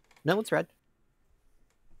 No, it's red.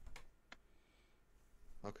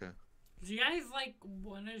 Okay. Do you guys like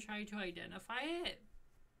want to try to identify it?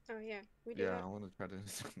 Oh yeah, we do. Yeah, That. I want to try to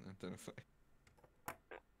identify.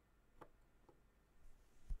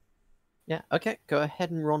 Yeah, okay. Go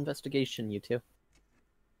ahead and roll investigation, you two.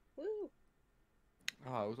 Woo!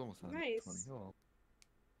 Oh, I was almost on Nice. 20. Oh.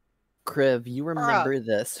 Kriv, you remember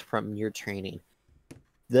this from your training.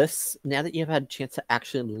 This, now that you've had a chance to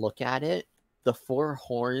actually look at it, the 4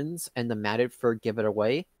 horns and the matted fur give it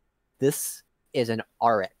away. This is an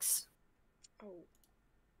RX. Oh.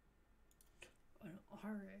 An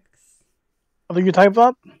RX. I think you type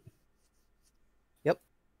that? Yep.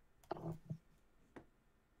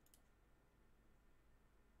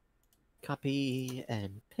 Copy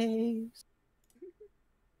and paste.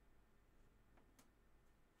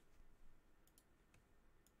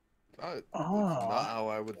 That's not how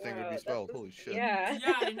I would think it would be spelled. Holy shit. Yeah.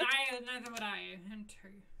 Yeah, neither would I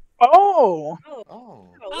enter. Oh!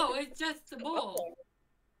 Oh, it's just the bull.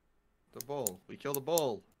 The bull. We killed the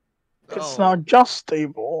bull. It's not just a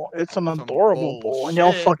bull. It's an adorable bull, and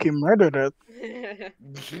y'all fucking murdered it.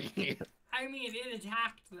 I mean, it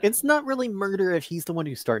attacked them. It's not really murder if he's the one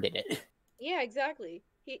who started it. Yeah, exactly.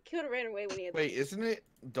 He could have ran away when he had. Wait, isn't it?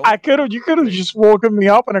 You could have just woken me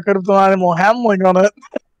up and I could have done animal handling on it.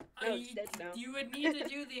 No, it's dead now. You would need to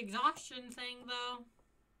do the exhaustion thing, though.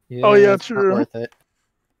 Yeah, oh yeah, it's true. not worth it.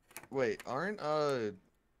 Wait, aren't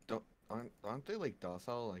they like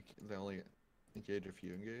docile? Like they only engage if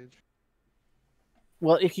you engage?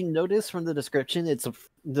 Well, if you notice from the description, it's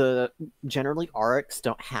the generally RX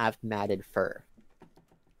don't have matted fur.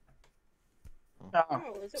 Oh,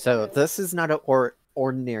 So this is not an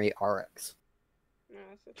ordinary RX. No,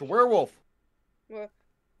 it's a werewolf. What?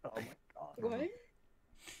 Oh my god. What?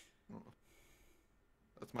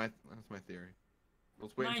 That's my theory.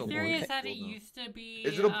 Let's wait my until theory morning. is that it used to be.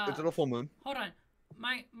 Is it a full moon? Hold on.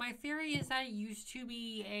 My theory is that it used to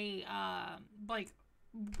be a like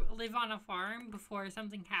live on a farm before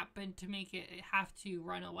something happened to make it have to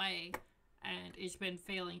run away, and it's been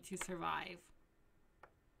failing to survive.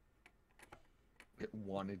 It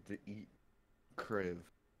wanted to eat Kriv.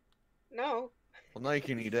 No. Well, now you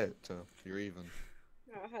can eat it, so you're even.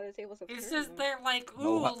 No, how the tables have It's turned, just they're like,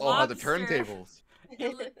 ooh, lobster. Oh, how the turntables.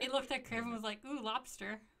 It looked at Kriv and was like, ooh,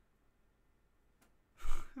 lobster.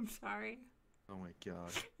 I'm sorry. Oh my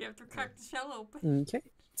god. You have to crack the shell open. Okay.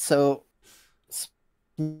 So, Smokey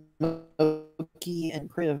and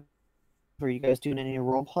Kriv, were you guys doing any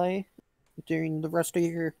roleplay during the rest of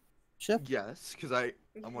your shift? Yes, because I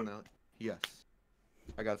want to. Yes.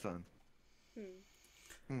 I got some.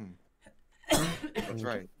 That's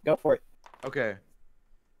right. Go for it. Okay.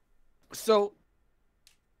 So.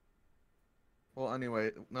 Well,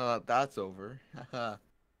 anyway, no, that's over. That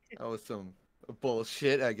was some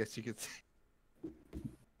bullshit, I guess you could say.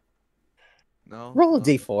 No? Roll a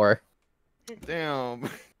d4. Damn.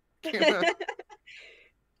 Two.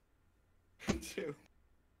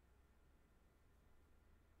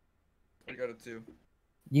 I got a 2.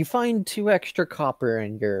 You find 2 extra copper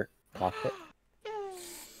in your pocket.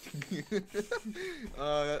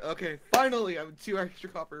 Okay, finally, I'm 2 extra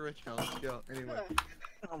copper rich now. Let's go. Anyway.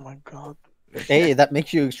 Oh my god. Hey, that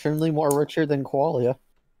makes you extremely more richer than Qualia.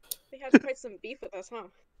 They had quite some beef with us, huh?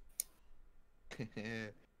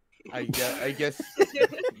 I guess.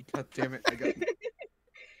 God damn it! I got.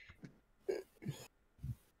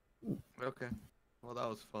 Okay. Well, that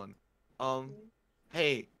was fun.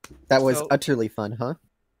 Hey. That was utterly fun, huh?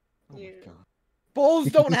 Oh my god. Bulls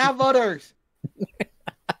don't have udders.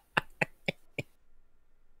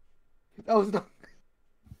 That was not.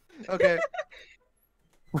 Okay.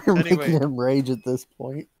 We're making him rage at this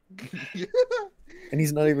point. And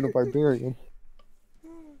he's not even a barbarian.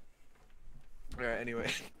 Alright, anyway.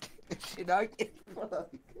 Should I get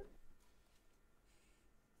fucked?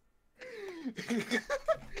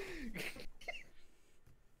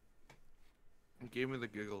 It gave me the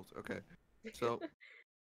giggles. Okay. So.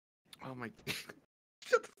 Oh my.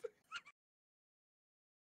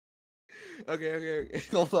 Okay.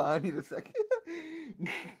 Hold on, I need a second.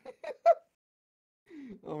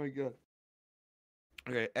 Oh my god.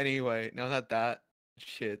 Okay, anyway, now that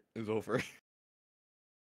shit is over.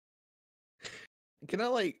 Can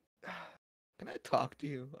I talk to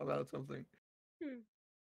you about something?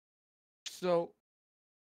 So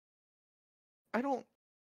I don't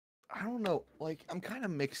know, like I'm kind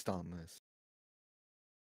of mixed on this.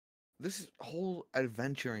 This whole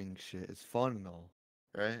adventuring shit is fun and all,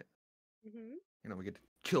 right? You know, we get to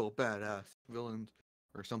kill badass villains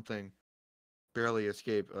or something, barely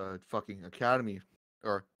escape a fucking academy,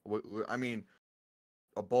 or I mean,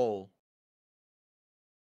 a bowl.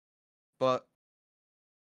 But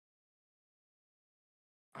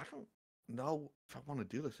know if I want to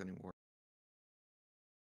do this anymore.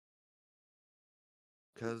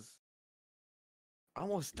 Because I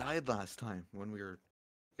almost died last time when we were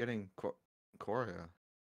getting Korea.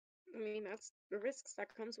 I mean, that's the risks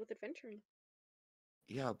that comes with adventuring.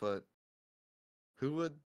 Yeah, but who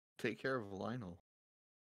would take care of Lionel?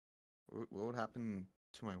 What would happen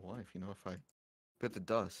to my wife, if I bit the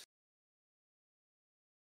dust?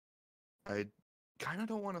 I kind of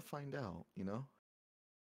don't want to find out.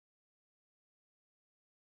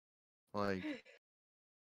 Like,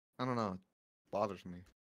 I don't know. It bothers me.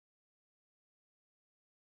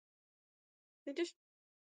 Then just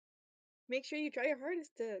make sure you try your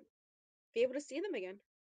hardest to be able to see them again.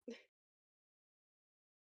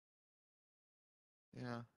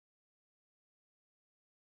 Yeah,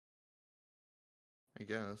 I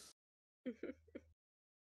guess.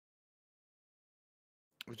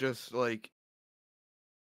 It's just like,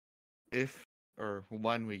 if or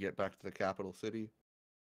when we get back to the capital city,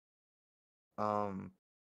 um,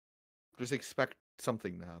 just expect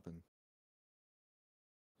something to happen.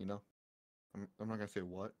 I'm not gonna say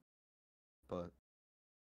what, but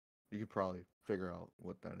you could probably figure out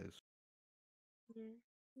what that is.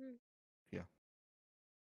 Mm. Yeah.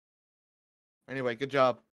 Anyway, good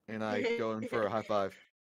job. And I go in for a high five.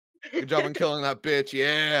 Good job on killing that bitch.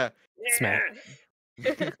 Yeah. Smack.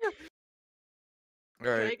 All Can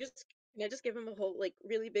right. I just give him a whole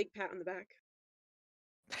really big pat on the back?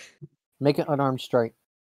 Make an unarmed strike.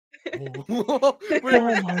 Oh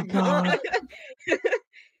my god.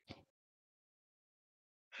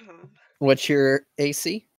 What's your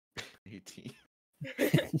AC? 18.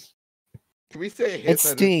 Can we say hit? It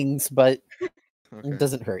stings, but Okay. it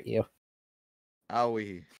doesn't hurt you.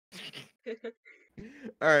 Owie.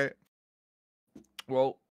 All right.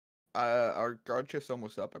 Well, our guard shift's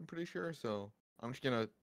almost up, I'm pretty sure, so I'm just gonna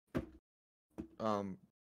go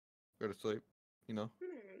to sleep, Good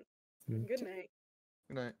night.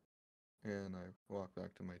 Good night. And I walk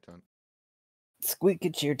back to my tent. Squeak,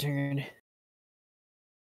 it's your turn.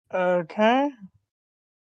 Okay.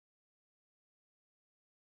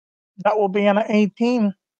 That will be an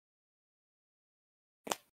 18.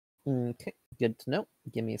 Okay, good to know.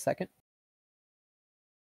 Give me a second.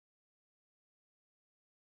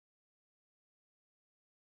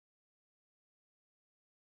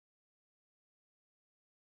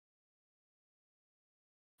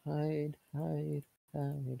 Hide, hide,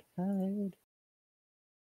 hide, hide.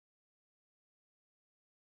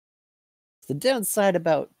 The downside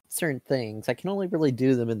about certain things, I can only really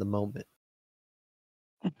do them in the moment.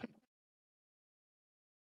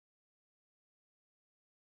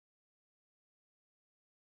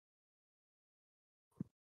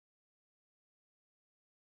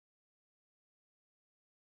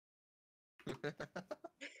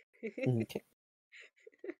 Okay.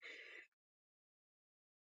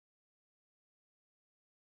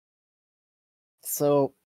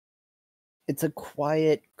 So it's a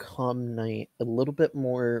quiet, calm night. A little bit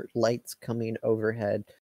more lights coming overhead,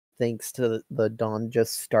 thanks to the dawn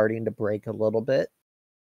just starting to break a little bit,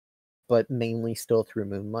 but mainly still through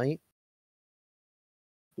moonlight.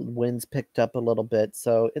 Wind's picked up a little bit,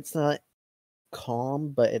 so it's not calm,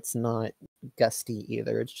 but it's not gusty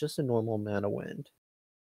either. It's just a normal amount of wind.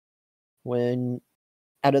 When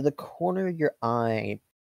out of the corner of your eye,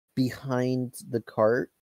 behind the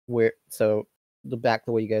cart, the back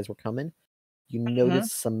the way you guys were coming, you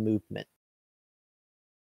notice some movement.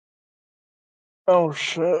 Oh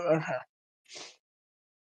shit. Okay.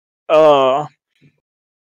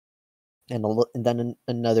 And then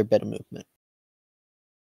another bit of movement.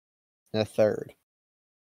 And a third.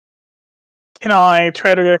 Can I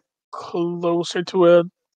try to get closer to it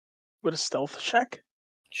with a stealth check?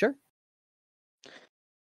 Sure.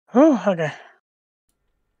 Oh, okay.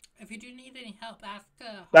 If you do need any help, ask.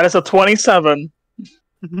 That is a 27.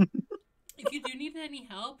 If you do need any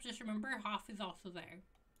help, just remember Hoff is also there.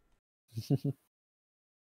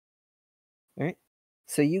 Alright.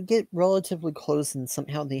 So you get relatively close and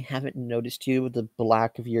somehow they haven't noticed you with the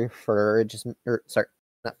black of your fur,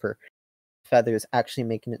 not fur, feathers actually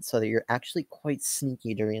making it so that you're actually quite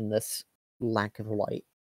sneaky during this lack of light.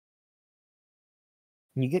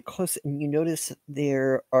 You get close and you notice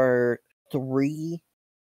there are 3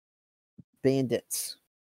 bandits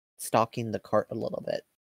stalking the cart a little bit,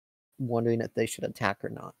 wondering if they should attack or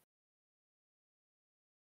not.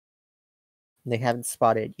 They haven't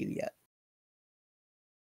spotted you yet.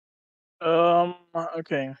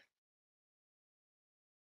 Okay.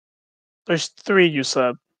 There's 3, you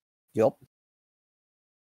said. Yup.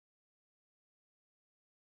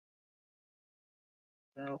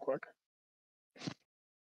 Real quick.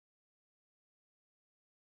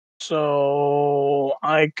 So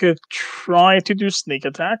I could try to do sneak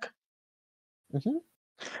attack. Mm-hmm.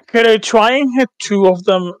 Could I try and hit two of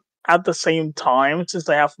them at the same time since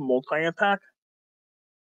they have multi-attack?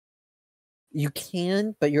 You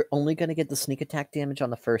can, but you're only going to get the sneak attack damage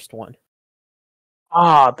on the first one.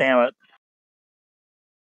 Ah, damn it.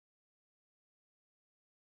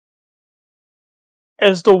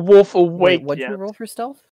 Is the wolf awake Wait, what'd yet? you roll for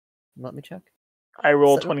stealth? Let me check. I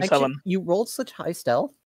rolled 27. Actually, you rolled such high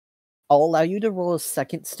stealth. I'll allow you to roll a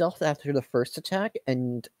second stealth after the first attack,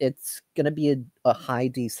 and it's going to be a high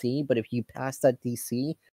DC, but if you pass that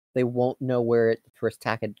DC, they won't know where the first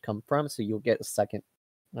attack had come from, so you'll get a second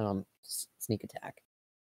sneak attack.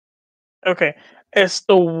 Okay. Is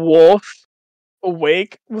the wolf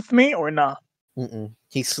awake with me or not? Mm-mm.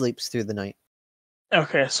 He sleeps through the night.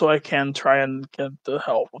 Okay, so I can try and get the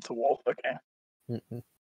help with the wolf. Okay. Mm-mm.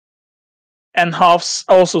 And Huff's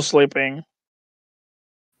also sleeping.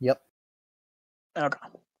 Yep. Okay.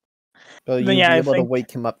 But Then, you'll yeah, be I able to think-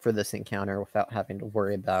 wake him up for this encounter without having to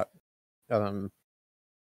worry about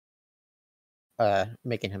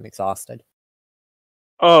making him exhausted.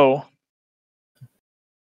 Oh.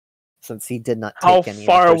 Since he did not How take any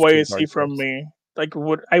far of the first away two is he guard from rolls. me? Like,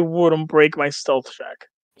 I wouldn't break my stealth check.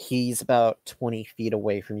 He's about 20 feet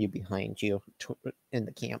away from you behind you in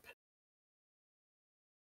the camp.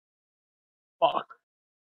 Fuck.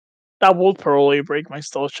 That would probably break my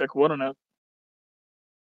stealth check, wouldn't it?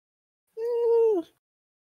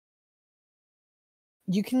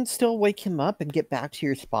 You can still wake him up and get back to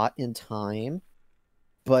your spot in time,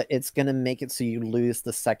 but it's going to make it so you lose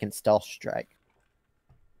the second stealth strike.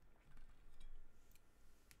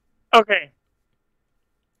 Okay.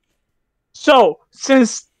 So,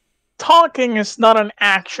 since talking is not an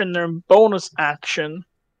action or bonus action,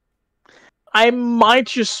 I might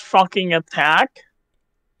just fucking attack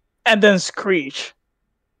and then screech.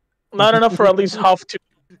 Not enough for at least Huff to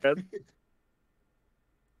do it.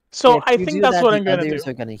 So If I you think do that's that, what the I'm gonna do. others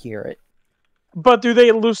are going to hear it. But do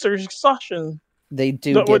they lose their exhaustion? They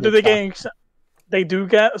do get do they get? They do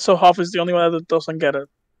get. So Huff is the only one that doesn't get it.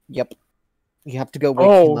 Yep. You have to go wake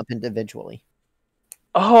him Oh. up individually.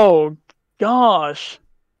 Oh gosh.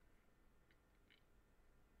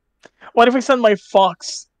 What if I send my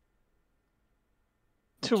fox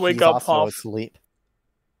to wake He's up also Huff? asleep.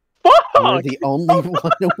 Fuck! You're the only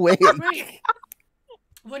one awake. Wait.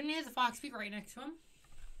 Wouldn't his fox be right next to him?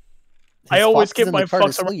 His I always fox give is in the my car to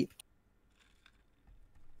fox a- sleep.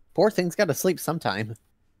 Poor thing's got to sleep sometime.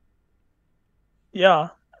 Yeah.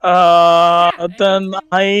 Then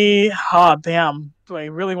damn. Do I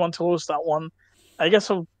really want to lose that one? I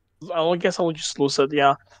guess I'll just lose it.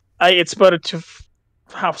 Yeah. It's better to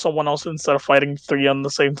have someone else instead of fighting three on the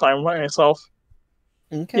same time by myself.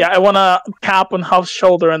 Okay. Yeah, I wanna tap on Huff's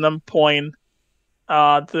shoulder and then point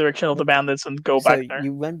the direction of the bandits and go back there. So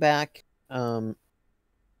you went back,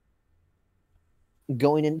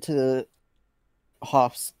 going into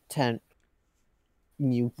Hoff's tent.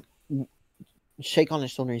 You shake on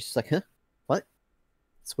his shoulder. He's just like, "Huh? What?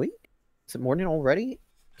 Sweet? Is it morning already?"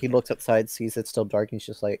 He looks outside, sees it's still dark, and he's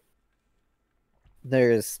just like,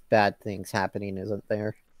 "There's bad things happening, isn't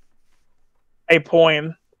there?" I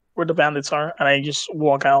point where the bandits are, and I just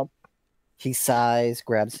walk out. He sighs,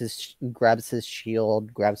 grabs his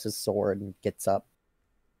shield, grabs his sword, and gets up.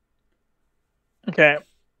 Okay.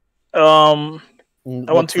 I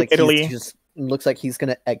want to Italy. Looks like he's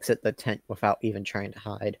gonna exit the tent without even trying to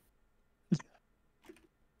hide.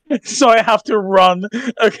 So I have to run.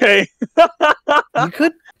 Okay. You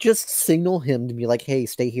could just signal him to be like, "Hey,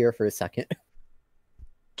 stay here for a second."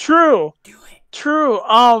 True. Do it. True.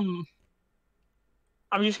 I'm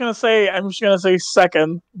just gonna say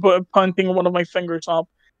second, but pointing one of my fingers up,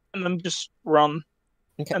 and then just run.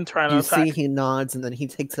 Okay. And try to You attack. see he nods, and then he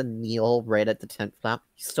takes a kneel right at the tent flap.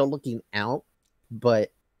 He's still looking out,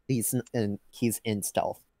 but he's in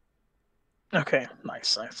stealth. Okay,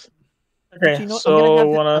 nice. Okay, But you know,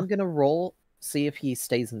 so I'm gonna roll, see if he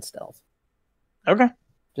stays in stealth. Okay.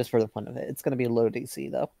 Just for the fun of it. It's gonna be low DC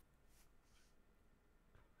though.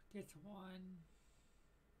 Gets one.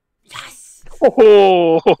 Yes.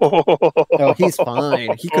 Oh, he's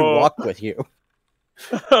fine. He could walk with you.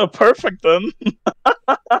 Perfect then.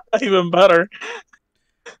 Even better.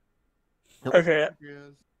 Okay.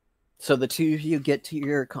 So the two of you get to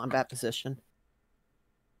your combat position.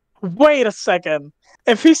 Wait a second.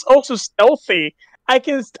 If he's also stealthy, I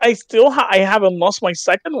haven't lost my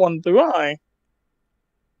second one, do I?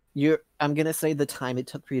 I'm gonna say the time it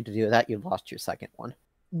took for you to do that, you lost your second one.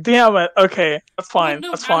 Damn it. Okay, that's fine. Well, no,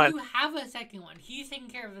 that's now fine. You have a second one. He's taking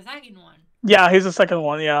care of the second one. Yeah, he's the second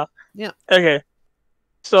one. Yeah. Yeah. Okay.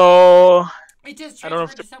 So It just I don't know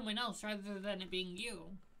if transferred to someone else rather than it being you.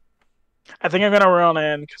 I think I'm gonna run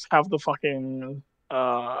in because have the fucking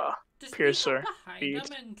Just sneak piercer. up behind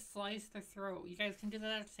them and slice their throat. You guys can do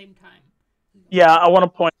that at the same time. Yeah, I want to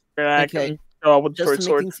point back Okay. and go with Just short to make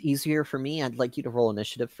sword. things easier for me, I'd like you to roll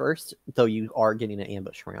initiative first, though you are getting an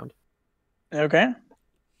ambush round. Okay.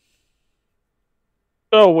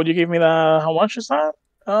 So, would you give me the? How much is that?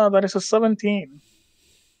 That is a 17.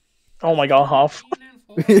 Oh my god, half.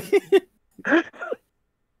 17 and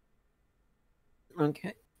 4.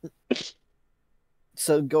 Okay.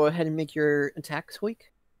 So go ahead and make your attack,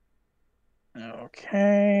 Squeak.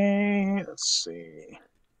 Okay, let's see.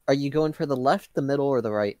 Are you going for the left, the middle, or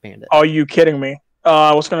the right, Bandit? Are you kidding me?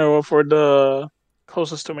 I was gonna go for the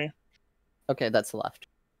closest to me. Okay, that's the left.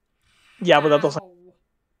 Yeah, but that doesn't. Ow.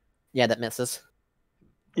 Yeah, that misses.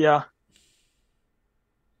 Yeah.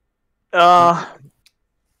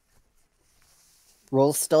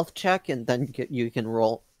 Roll stealth check, and then you can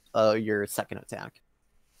roll your second attack.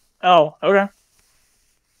 Oh, okay.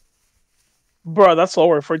 Bro, that's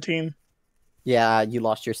lower. 14. Yeah, you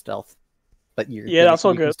lost your stealth, but Yeah, that's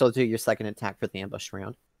all you can good. still do your second attack for the ambush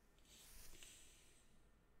round.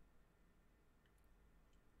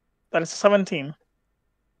 That is 17.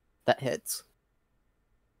 That hits.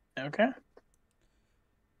 Okay.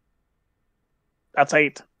 That's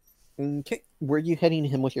 8. Okay, where are you hitting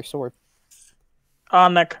him with your sword?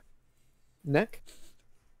 Neck. Neck.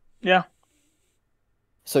 Yeah.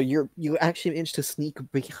 So you actually managed to sneak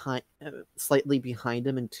behind, slightly behind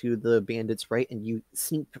him into the bandit's right, and you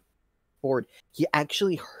sneak forward. He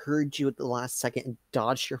actually heard you at the last second and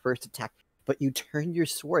dodged your first attack, but you turn your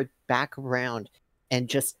sword back around and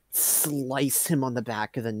just slice him on the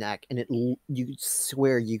back of the neck, and you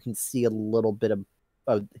swear you can see a little bit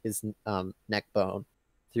of his neck bone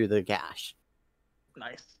through the gash.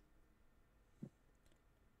 Nice.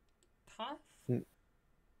 Tough?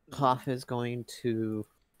 Hoff is going to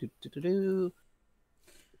You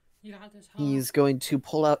got this, huh? He's going to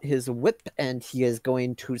pull out his whip, and he is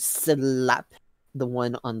going to slap the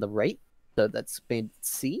one on the right. So that's Bandit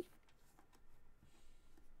C.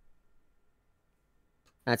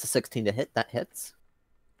 That's a 16 to hit. That hits.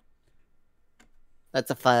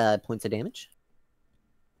 That's a 5 points of damage.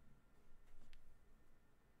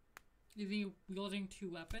 Is he wielding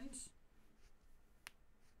 2 weapons?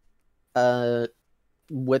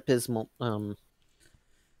 Whip is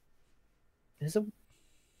is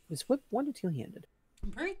whip 1 or 2-handed?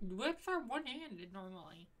 Whips are one-handed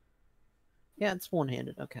normally. Yeah, it's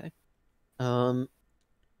one-handed. Okay.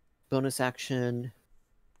 Bonus action.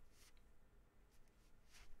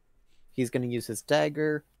 He's going to use his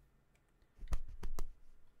dagger.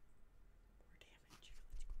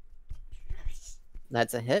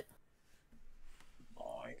 That's a hit.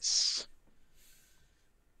 Nice.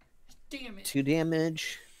 Damn it. 2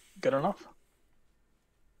 damage. Good enough.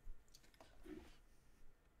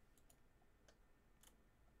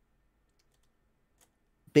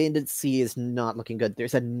 Bandit C is not looking good.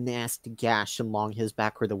 There's a nasty gash along his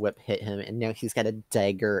back where the whip hit him, and now he's got a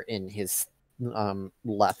dagger in his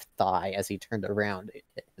left thigh as he turned around. It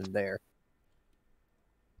hit him there.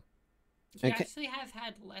 He actually has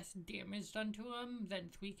had less damage done to him than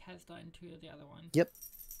Tweak has done to the other one. Yep.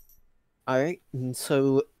 Alright, and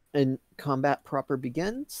so in combat proper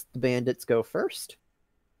begins. The bandits go first.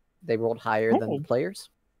 They rolled higher than the players.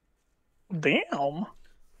 Damn.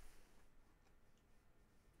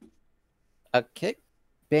 Okay.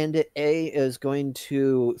 Bandit A is going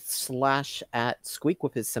to slash at Squeak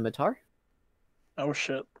with his scimitar. Oh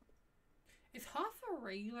shit. Is Hoff a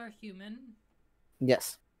regular human?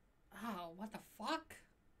 Yes. Oh, what the fuck?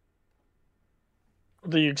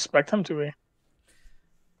 Do you expect him to be?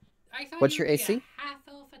 I thought What's you your would be AC? a half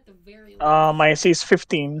elf at the very least. My AC is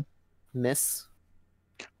 15. Miss.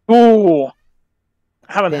 Ooh.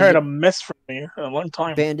 I haven't heard Bandit- a miss from me in a long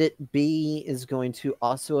time. Bandit B is going to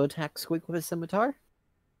also attack Squeak with his scimitar.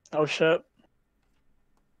 Oh shit.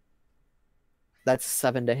 That's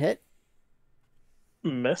 7 to hit.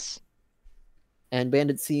 Miss. And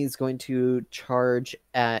Bandit C is going to charge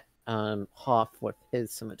at Hoff with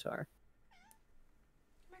his scimitar.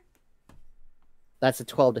 That's a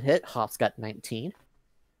 12 to hit. Hoff's got 19.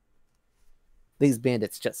 These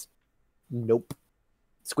bandits just... Nope.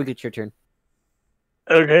 Squeak, it's your turn.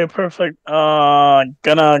 Okay, perfect.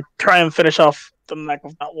 Gonna try and finish off the neck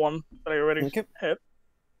of that one that I already hit.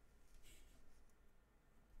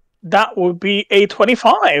 That would be a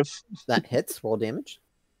 25. That hits. Roll damage.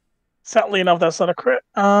 Sadly enough, that's not a crit.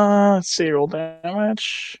 Let's see, roll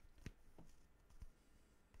damage.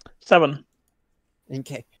 7.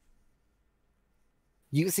 Okay.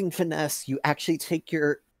 Using finesse, you actually take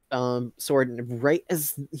your sword, and right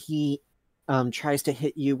as he tries to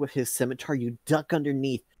hit you with his scimitar, you duck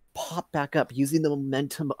underneath, pop back up, using the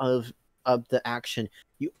momentum of the action.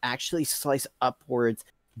 You actually slice upwards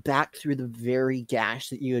back through the very gash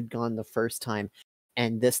that you had gone the first time,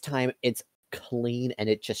 and this time it's clean and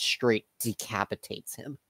it just straight decapitates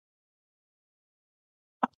him.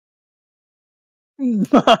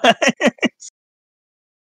 Nice.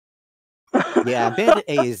 Yeah, Bandit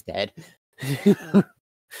A is dead.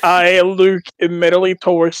 I look immediately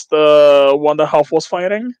towards the one that Huff was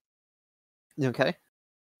fighting, Okay.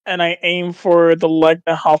 and I aim for the leg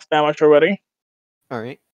that half damage already.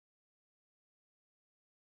 Alright.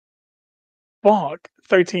 Fuck.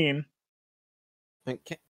 13.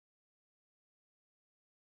 Okay.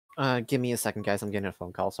 Give me a second, guys. I'm getting a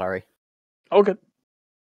phone call. Sorry. Okay.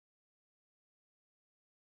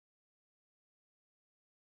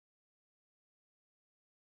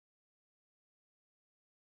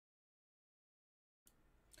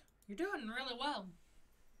 You're doing really well.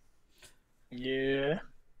 Yeah.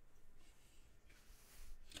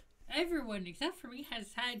 Everyone except for me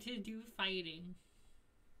has had to do fighting.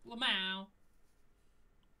 Lamau.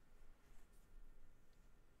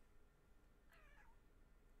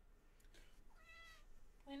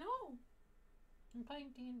 I know. I'm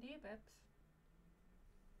playing D&D, Bips.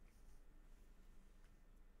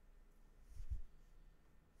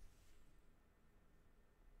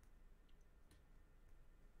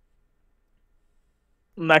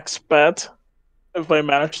 Next bet. If I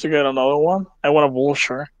manage to get another one, I want a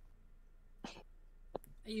vulture.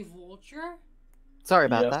 A vulture? Sorry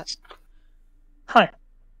about that. Hi.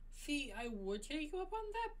 See, I would take you up on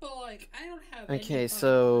that, but like, I don't have Okay, any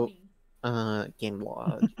so money. game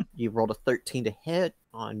log. You rolled a 13 to hit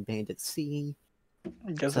on Bandit C.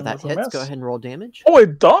 Guess So that hits. Go ahead and roll damage. Oh,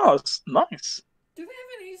 it does. Nice. Do they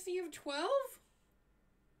have an AC of 12?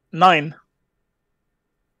 9.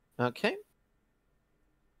 Okay.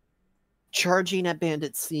 Charging at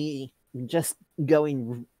Bandit C, just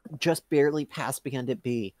going just barely past Bandit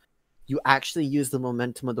B. You actually use the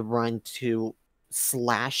momentum of the run to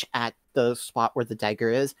slash at the spot where the dagger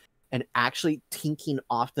is, and actually tinking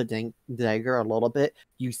off the dagger a little bit,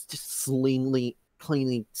 you just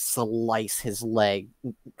cleanly slice his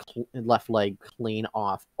left leg clean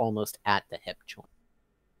off, almost at the hip joint.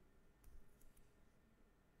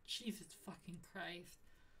 Jesus fucking Christ.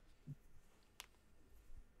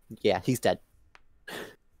 Yeah, he's dead.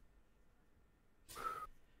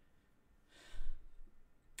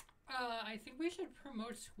 I think we should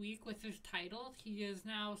promote Squeak with his title. He is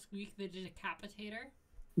now Squeak the Decapitator.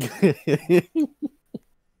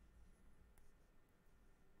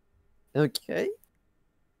 Okay.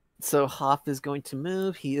 So Hoff is going to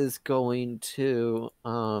move. He is going to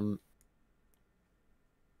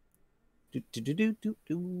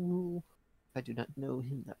I do not know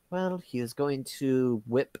him that well. He is going to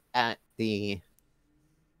whip at the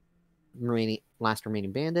last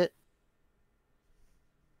remaining bandit.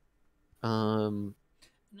 No.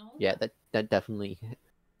 Yeah, that definitely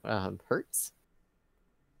hurts.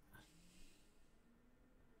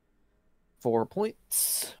 4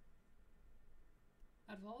 points.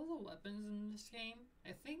 Out of all the weapons in this game,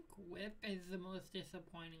 I think Whip is the most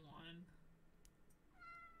disappointing one.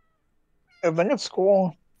 I think it's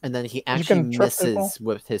cool. And then he actually misses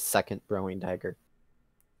with his second throwing dagger.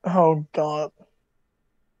 Oh god.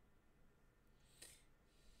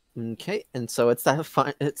 Okay, and so it's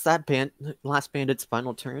that last bandit's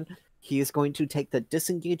final turn. He is going to take the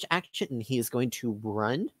disengage action, and he is going to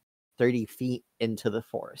run 30 feet into the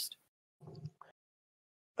forest.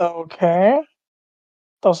 Okay.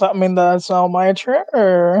 Does that mean that it's now my turn,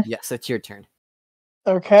 or? Yes, it's your turn.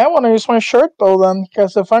 Okay, I want to use my short bow then,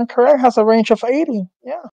 because if I'm correct, it has a range of 80.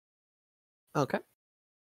 Yeah. Okay.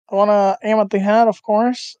 I want to aim at the head, of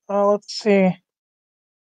course. Let's see.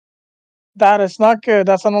 That is not good.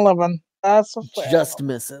 That's an 11. That's a fail. Just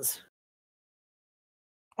misses.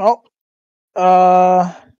 Well,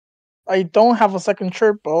 I don't have a second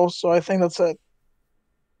short bow, so I think that's it.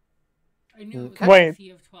 I knew it was Wait. an AC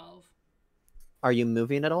of 12. Are you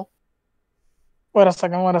moving at all? Wait a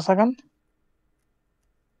second.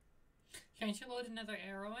 Can't you load another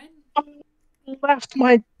arrow in? Left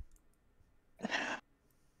my...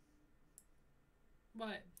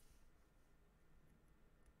 What?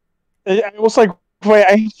 I was like, wait,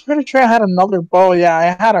 I'm pretty sure I had another bow. Yeah,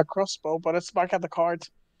 I had a crossbow, but it's back at the cards.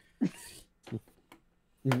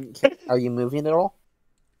 Are you moving at all?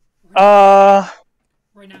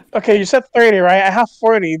 Right after. Okay, you said 30, right? I have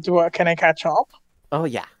 40. Can I catch up? Oh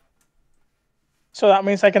yeah. So that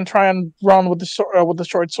means I can try and run with the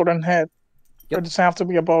short sword and hit. Yep. Or does it have to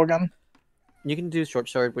be a bow again? You can do short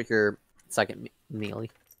sword with your second melee.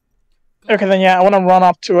 Okay, then yeah, I want to run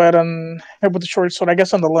up to it and hit with the short sword. I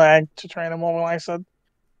guess on the leg to try and immobilize it.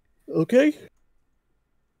 Okay.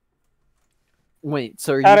 Wait,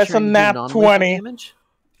 so are you That is sure a you do nat non-lethal 20. damage?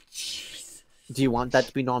 Do you want that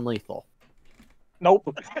to be non-lethal?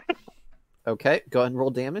 Nope. Okay, go ahead and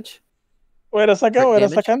roll damage. Wait a second. Crit Wait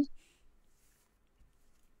damage? a second.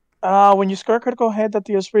 When you score a critical hit that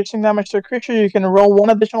deals piercing damage to a creature, you can roll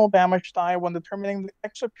 1 additional damage die when determining the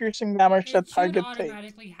extra piercing damage that It should target takes.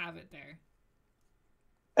 automatically have it there.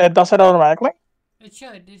 It does it automatically? It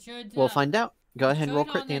should. It should. We'll find out. Go it ahead and roll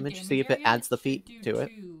should crit on the damage, see if it area, adds the should feat do to it.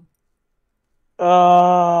 2.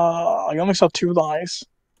 I only saw 2 dice.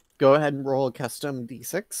 Go ahead and roll a custom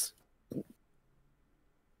d6.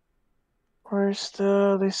 Where's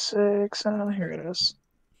the d6? Here it is.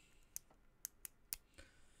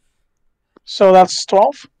 So that's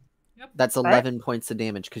 12? Yep. That's 11 points of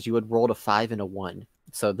damage, because you would roll a 5 and a 1.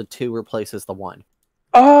 So the 2 replaces the 1.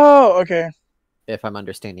 Oh, okay. If I'm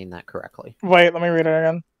understanding that correctly. Wait, let me read it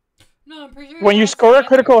again. No, I'm pretty sure When you score a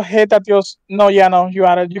critical hit that deals... No, you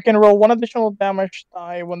added. You can roll 1 additional damage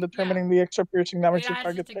die when determining the extra piercing damage the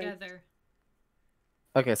target takes. Together.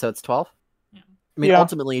 Okay, so it's 12? Yeah. I mean,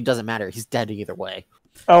 ultimately, it doesn't matter. He's dead either way.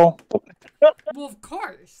 Oh. Well, of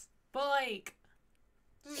course. But, like...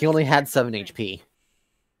 He only had 7 HP.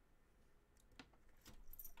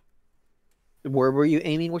 Where were you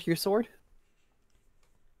aiming with your sword?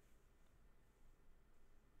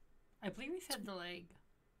 I believe we said the leg.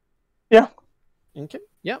 Yeah. Okay,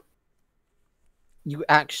 yep. You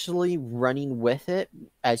actually running with it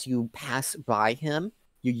as you pass by him.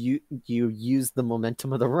 You use the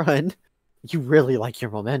momentum of the run. You really like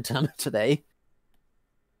your momentum today.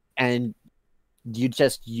 And you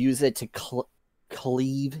just use it to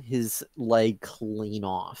cleave his leg clean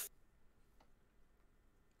off.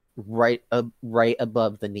 Right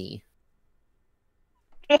above the knee.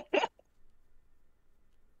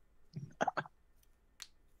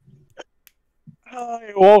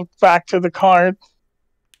 I walked back to the card.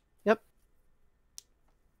 Yep.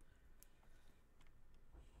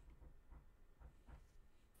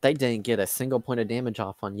 They didn't get a single point of damage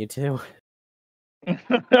off on you, too.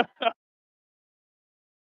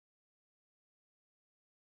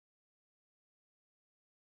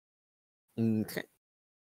 Okay.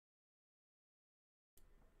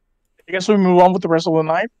 I guess we move on with the rest of the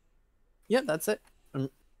night. Yeah, that's it.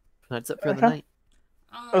 That's it for the night.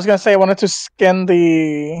 I was gonna say I wanted to skin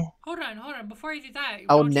the... Hold on. Before you do that...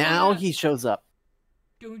 Oh, now he shows up.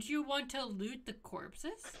 Don't you want to loot the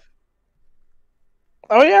corpses?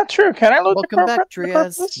 Oh yeah, true. Can I loot the corpses? Welcome back,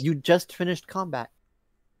 Triaz. You just finished combat.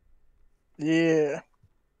 Yeah.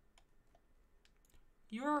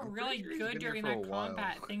 You were really good during that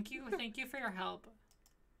combat. Thank you for your help.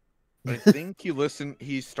 I think he joined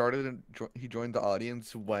the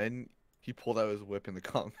audience when he pulled out his whip in the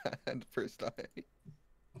combat first time.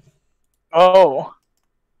 Oh.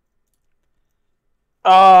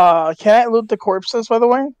 Can I loot the corpses, by the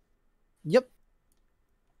way? Yep.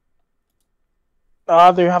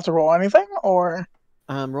 Do you have to roll anything, or?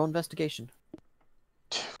 Roll investigation.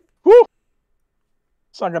 Woo!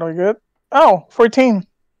 It's not gonna be good. Oh, 14.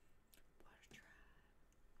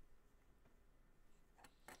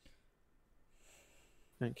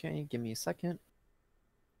 Okay, give me a second.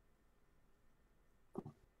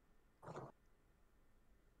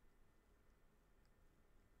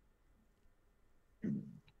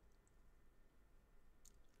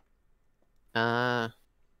 I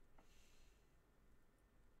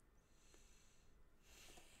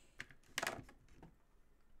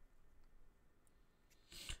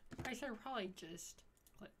should probably just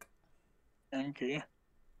click. Thank you.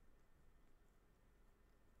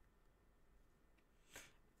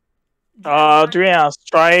 Dreas,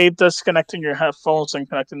 try disconnecting your headphones and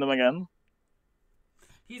connecting them again.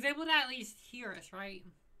 He's able to at least hear us, right?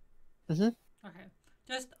 Mm-hmm. Okay.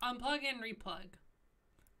 Just unplug and replug.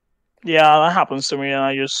 Yeah, that happens to me, and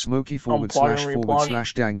I just Smoky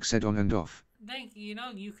 // dank said on and off. Thank you. You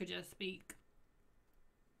know you could just speak.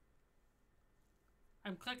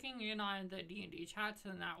 I'm clicking in on the D&D chat, so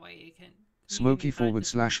that way it can... Smoky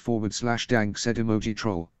 // dank said emoji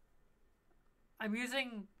troll. I'm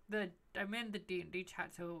in the D&D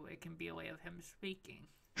chat, so it can be a way of him speaking.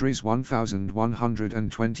 Driz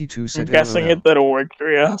 1122 said I'm guessing it didn't work,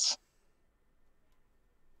 Dreas.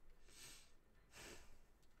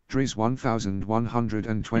 Driz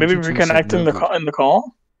 1122 Maybe reconnecting in the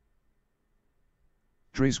call?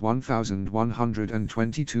 Driz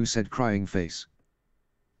 1122 said crying face.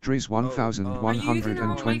 Driz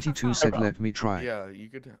 1122 said let me try. Yeah, you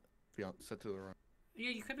could be set to the right. Yeah,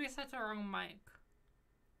 you could be set to our own mic.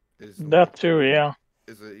 Is the That mic- too, yeah.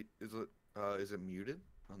 Is it muted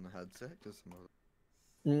on the headset? Just a moment.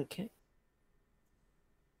 Okay.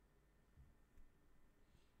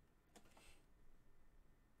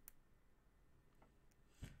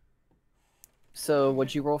 So,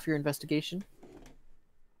 what'd you roll for your investigation?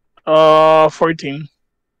 14.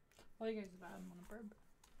 Oh, you guys bad on a burb.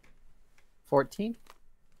 14.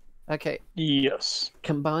 Okay. Yes.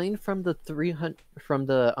 Combined from the 3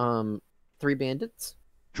 bandits,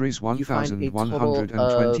 Dres you find a total of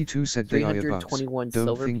 1122 said they are bugs. 321 Don't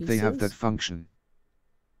silver think they have that pieces function.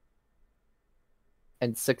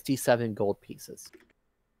 and 67 gold pieces.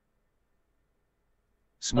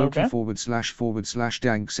 Smokey Okay. //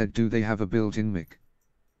 Dank said, do they have a built-in mic?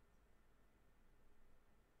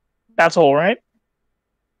 That's all right.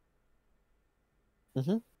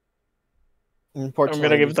 Unfortunately, I'm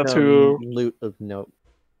gonna give there's that no to. loot of note.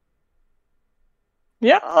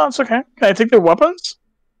 Yeah, that's okay. Can I take their weapons?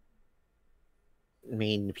 I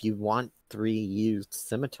mean, if you want 3 used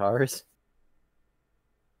scimitars,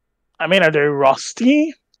 I mean, are they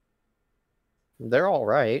rusty? they're all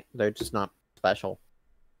right. They're just not special.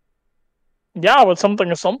 Yeah, but something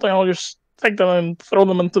is something. I'll just take them and throw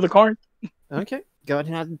them into the cart. Okay, go ahead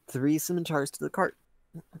and add 3 scimitars to the cart.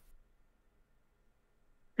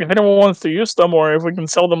 If anyone wants to use them, or if we can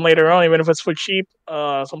sell them later on, even if it's for cheap,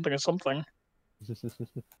 something is something.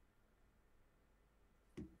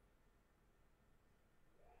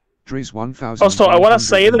 Dres Also, I want to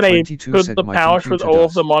say that I 1122 put said the my pouch with computer all of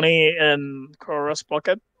does. the money in Cora's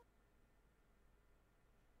bucket.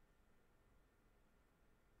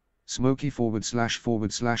 Smokey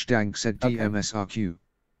 // Dank said Okay. DMSRQ.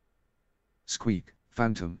 Squeak,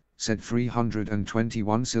 Phantom, said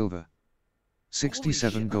 321 silver.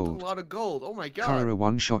 67 Holy shit, gold. That's a lot of gold. Oh my god. Kara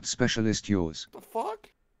one-shot specialist yours. What the fuck?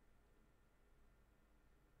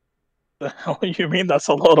 The hell you mean that's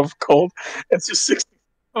a lot of gold? It's just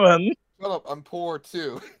 67. Shut up, I'm poor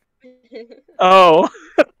too. Oh.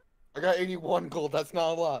 I got 81 gold, that's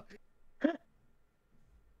not a lot.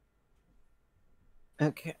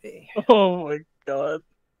 Okay. Oh my god.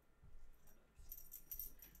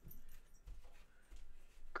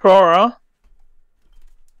 Cora,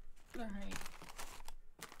 Alright.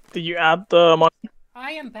 did you add the money?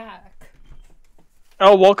 I am back.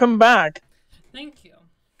 Oh, welcome back. Thank you.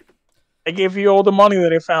 I gave you all the money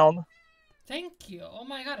that I found. Thank you. Oh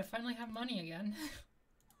my god, I finally have money again.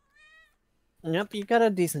 Yep, you got a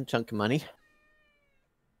decent chunk of money.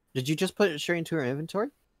 Did you just put it straight into her inventory?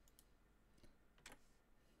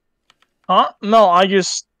 Huh? No, I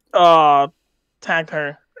just tagged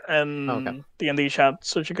her in Okay. D&D chat,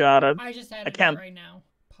 so she got it. I just added can't- it right now.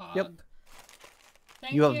 Pog. Yep.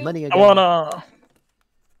 Thank You have money again. I wanna.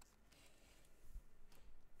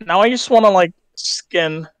 Now I just wanna like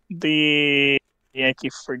skin the. I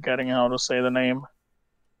keep forgetting how to say the name.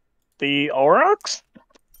 The Aurochs?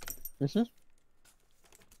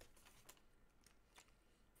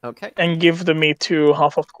 Okay. And give the meat to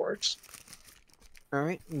half of quartz.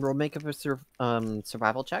 Alright, roll make up a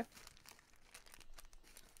survival check.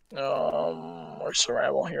 Or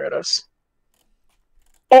survival, here it is.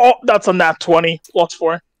 Oh, that's a nat 20. What's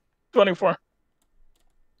for? 24.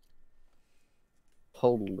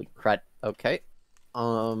 Holy crap. Okay.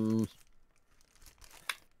 Roll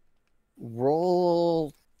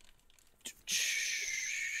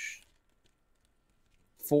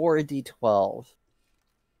 4d12.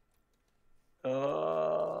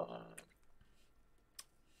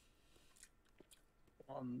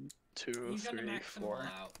 1, 2, He's gonna 3, max them all 4.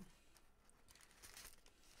 out.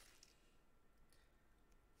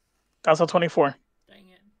 That's a 24. Dang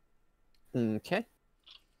it. Okay.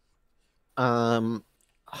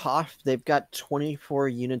 Hoff, they've got 24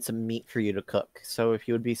 units of meat for you to cook. So if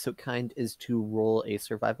you would be so kind as to roll a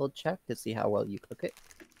survival check to see how well you cook it.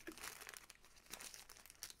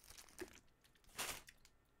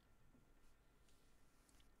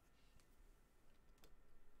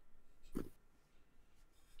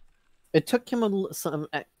 It took him some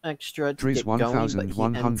extra to Dres get going, but he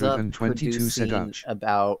ends up 1122 said producing ouch.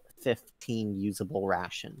 about 15 usable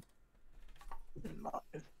ration.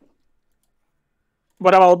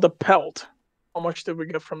 What about the pelt? How much did we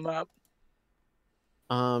get from that?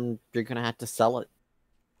 You're gonna have to sell it.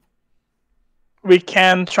 We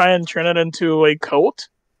can try and turn it into a coat.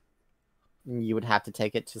 You would have to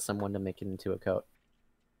take it to someone to make it into a coat.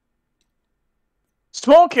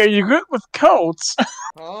 Smokey, are you good with coats?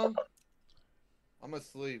 Huh? I'm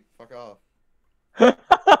asleep. Fuck off.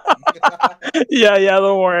 yeah,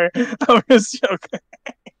 don't worry. I'm just joking.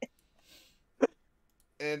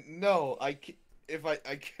 And no, if I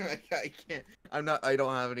can't. I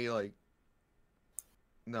don't have any like.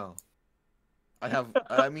 No. I have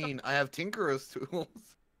Tinkerer's tools.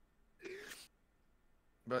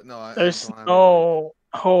 But no, I There's don't have any, no.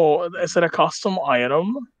 Oh, is it a custom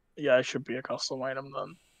item? Yeah, it should be a custom item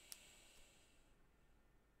then.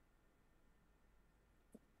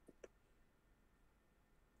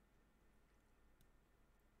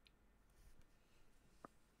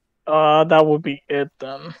 That would be it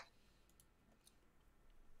then.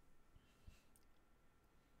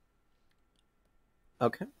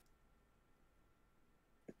 Okay.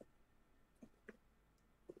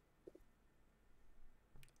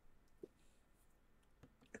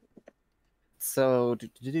 So,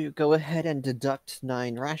 go ahead and deduct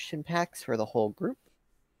 9 ration packs for the whole group.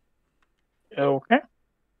 Okay.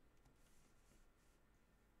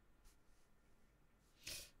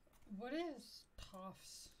 What is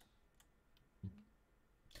Toff's?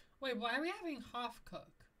 Wait, why are we having Hoff cook?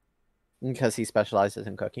 Because he specializes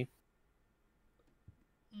in cooking.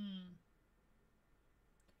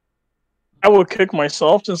 I would cook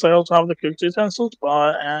myself since I also have the cook utensils,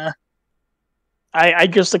 but I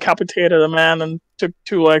just decapitated a man and took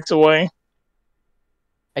 2 legs away.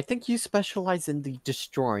 I think you specialize in the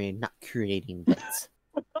destroying, not creating bits.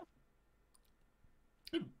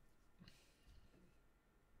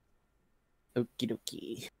 Okie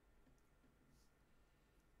dokie.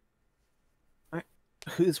 Alright.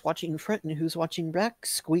 Who's watching front and who's watching back?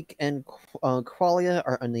 Squeak and Qualia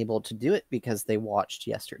are unable to do it because they watched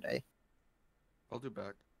yesterday. I'll do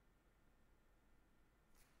back.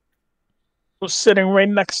 Was sitting right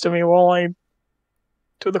next to me while I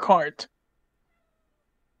to the cart.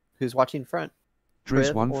 Who's watching front?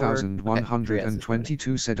 Driz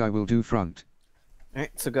 1122 said I will do front.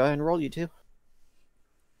 Alright, so go ahead and roll, you two.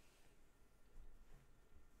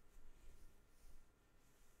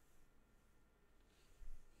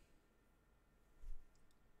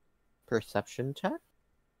 Perception check?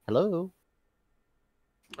 Hello?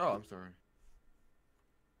 Oh, I'm sorry.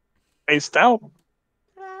 Spaced out.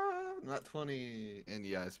 Not 20. And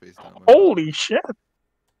yeah, I spaced out. Holy shit.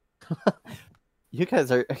 You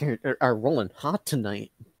guys are rolling hot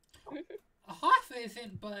tonight. Hoff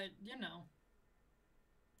isn't, but you know.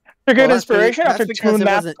 A good Well, inspiration that's after because 2 it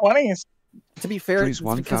nat wasn't- 20s. To be fair, it's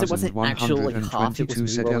Driz because it wasn't actually Hoff, it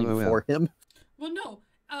was me rolling LOL. for him. Well, no.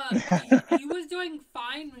 He was doing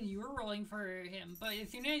fine when you were rolling for him, but as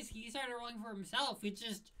soon as he started rolling for himself, it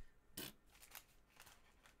just...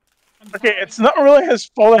 Okay, it's not really his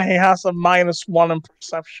fault that he has a -1 in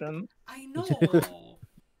perception. I know.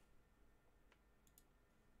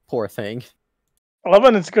 Poor thing.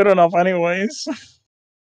 11 is good enough anyways.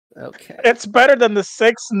 Okay. It's better than the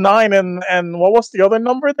 6, 9, and what was the other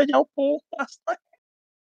number that y'all pulled last night?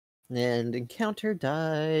 And encounter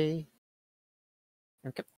die.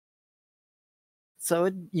 Okay. So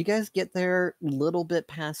you guys get there a little bit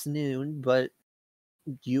past noon, but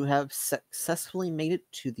you have successfully made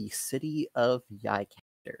it to the city of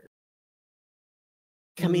Yikander.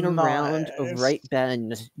 Coming around a right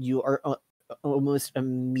bend, you are almost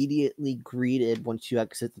immediately greeted once you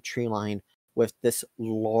exit the tree line with this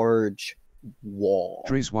large wall.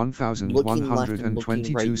 Driz Looking left and looking right,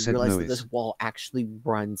 1122 you said realize that Lois. this wall actually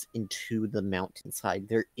runs into the mountainside.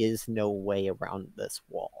 There is no way around this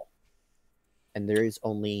wall. And there is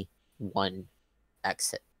only one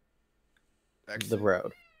exit. The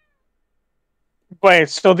road. Wait,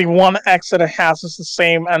 so the one exit it has is the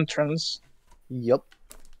same entrance? Yep.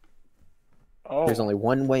 Oh. There's only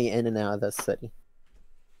one way in and out of this city.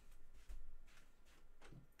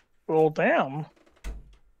 Well, damn.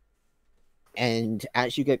 And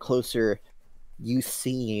as you get closer, you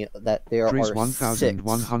see that there Driz are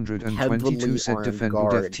 1122 said armed defend def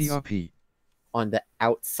guards TRP. on the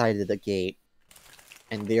outside of the gate,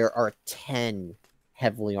 and there are 10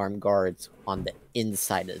 heavily armed guards on the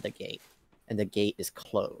inside of the gate, and the gate is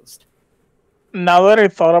closed. Now that I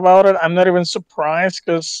thought about it, I'm not even surprised,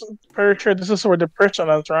 because pretty sure this is where the prison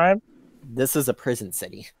is, right? This is a prison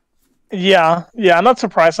city. Yeah, I'm not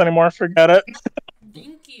surprised anymore, forget it.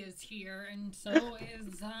 Dinky is here, and so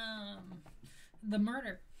is, the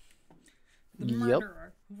murder. The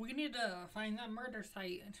murderer. We need to find that murder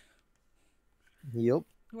site. Yep.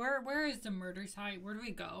 Where is the murder site? Where do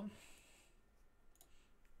we go?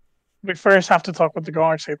 We first have to talk with the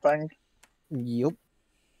guards, I think. Yep.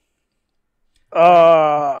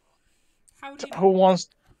 Who wants...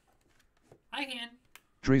 I can.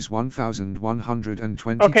 Driz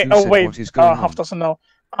 1122 Okay, said oh wait, what is going Huff on. doesn't know.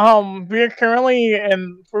 We are currently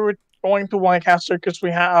we were going to Lancaster because we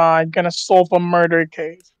gonna solve a murder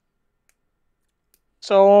case.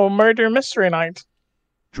 So, murder mystery night.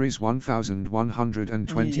 Dries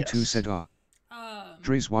 1122 Yes. said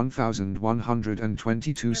Dries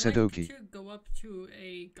 1122 said I'd like Oki. to go up to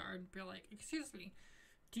a guard and be like, excuse me,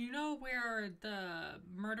 do you know where the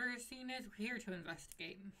murder scene is? We're here to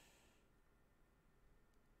investigate.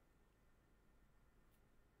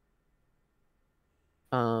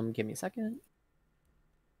 Give me a second.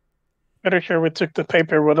 Pretty sure we took the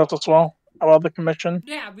paper with us as well about the commission.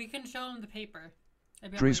 Yeah, we can show them the paper.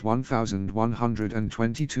 Dries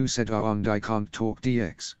 1122 said and I can't talk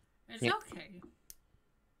DX. It's Yeah. okay.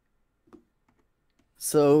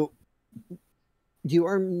 So, you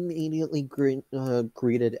are immediately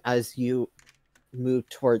greeted as you move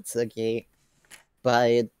towards the gate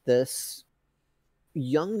by this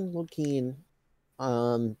young-looking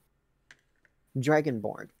dragonborn.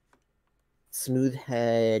 Smooth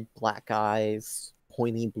head, black eyes,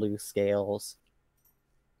 pointy blue scales.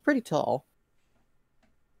 Pretty tall.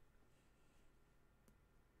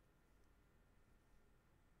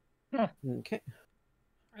 Huh. Okay.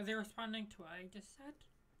 Are they responding to what I just said?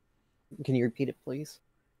 Can you repeat it, please?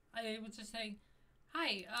 I was just saying,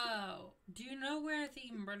 hi, do you know where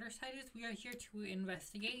the murder site is? We are here to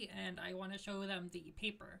investigate, and I want to show them the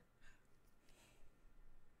paper.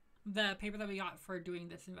 The paper that we got for doing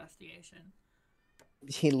this investigation.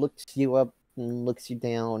 He looks you up and looks you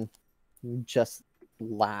down and just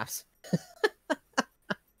laughs.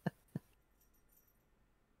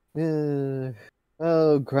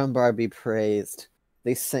 Oh, Grumbar be praised.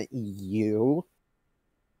 They sent you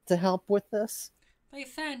to help with this? They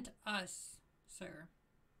sent us, sir.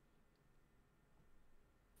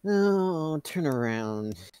 No, turn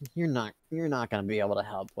around. You're not gonna be able to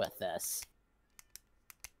help with this.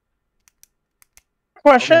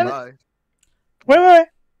 Question. Bye. Wait.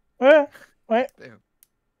 Damn.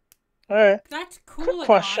 Alright. That's cool.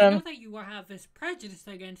 Question. I know that you have this prejudice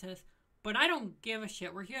against us, but I don't give a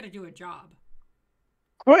shit. We're here to do a job.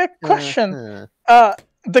 Quick question. Uh-huh.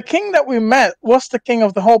 The king that we met was the king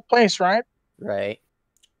of the whole place, right? Right.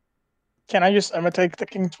 Can I just imitate the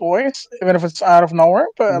king's voice, even if it's out of nowhere?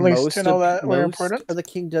 But at least to know that we're important. Most of the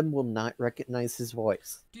kingdom will not recognize his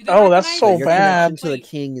voice. Oh, that's recognize so Your bad. connection to the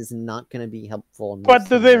king is not going to be helpful. In But this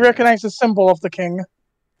do they scenario. recognize the symbol of the king?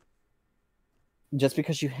 Just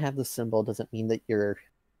because you have the symbol doesn't mean that you're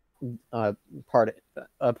part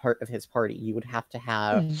of his party. You would have to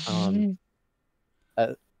have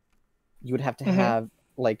have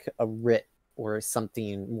like a writ or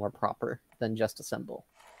something more proper than just a symbol.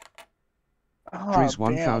 Dries Oh,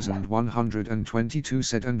 damn. 1122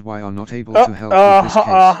 said and why are not able to help with this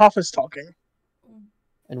case. Huff is talking.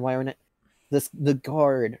 And why are not the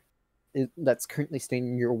guard that's currently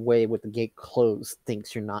standing in your way with the gate closed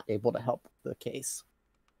thinks you're not able to help with the case?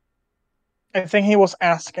 I think he was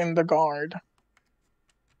asking the guard.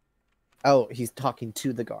 Oh, he's talking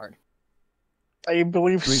to the guard. I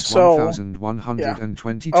believe Dries so.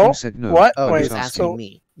 1122 said no. What? Oh, Wait, he was asking so...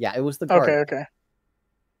 me. Yeah, it was the guard. Okay.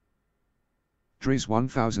 Dries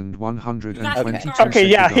 1122 Okay,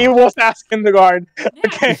 yeah, he was asking the guard.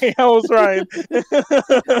 Okay, I was right.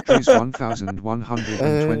 Dries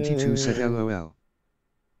 1122 said LOL.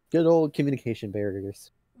 Good old communication barriers.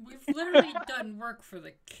 We've literally done work for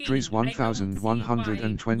the king. Dries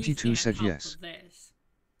 1122 said yes.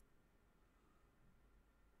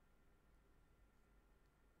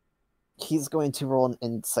 He's going to roll an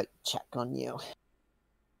insight check on you.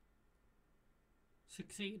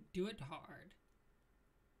 Succeed. Do it hard.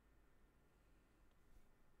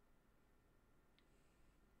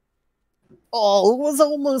 Oh, it was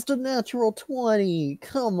almost a natural 20.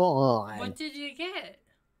 Come on. What did you get?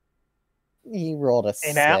 He rolled a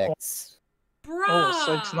 6. Bruh!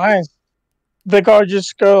 Oh, 6, nice. The guard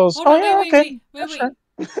just goes, Hold on, okay. Wait.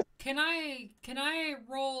 Can I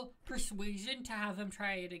roll persuasion to have him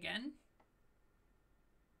try it again?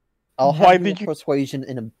 I'll have you persuasion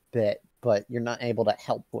in a bit, but you're not able to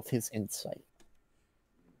help with his insight.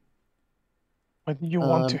 But you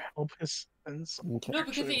want to help his insight? Okay. No,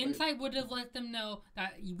 because the insight would have let them know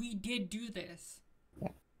that we did do this. Yeah.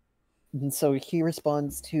 And so he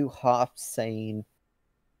responds to Hoff saying,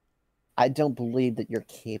 I don't believe that you're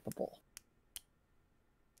capable.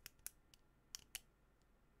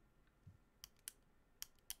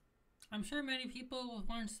 I'm sure many people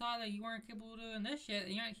once saw that you weren't capable of doing this shit,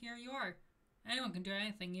 and yet here you are. Anyone can do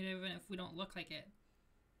anything, even if we don't look like it.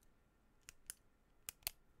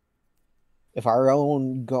 If our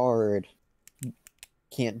own guard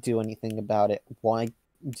can't do anything about it, why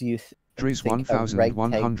do you Dries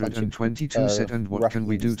 1122 said and what can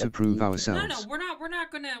we do to prove ourselves? No, we're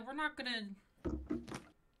not gonna...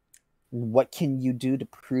 What can you do to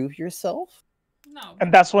prove yourself? No.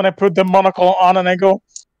 And that's when I put the monocle on and I go,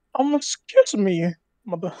 excuse me,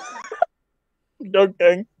 mother.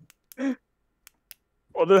 Okay.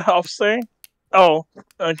 What did Half say? Oh,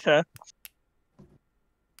 okay.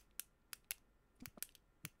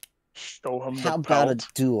 Show him How the about a belt.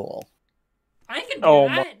 duel? I can do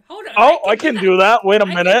that. Hold on. Oh, I can do that. Wait a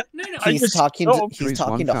minute. No. He's talking to Hoff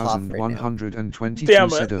right now. 1122 Damn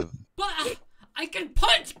said it. But I can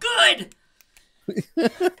punch good.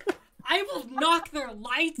 I will knock their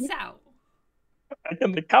lights out. I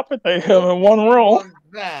can decapitate him in one roll.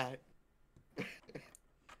 That.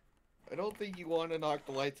 I don't think you want to knock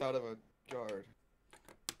the lights out of a guard.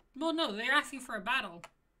 Well, no, they're asking for a battle.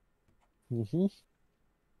 Mm-hmm.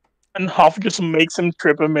 And Huff just makes him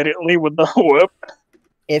trip immediately with the whip.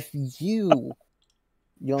 If you,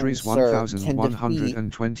 young sir, can defeat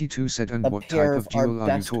 1122 said, and a what pair type of of our duel are you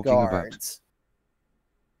best talking about? guards,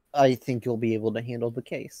 I think you'll be able to handle the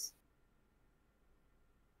case.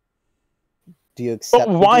 Do you accept?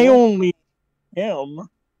 But why only him?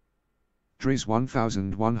 Driz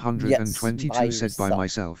 1122 said by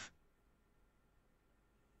myself.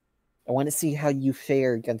 I want to see how you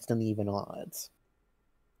fare against uneven odds.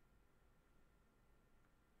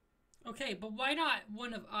 Okay, but why not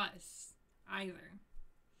one of us either?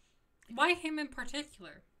 Why him in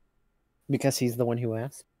particular? Because he's the one who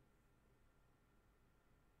asked.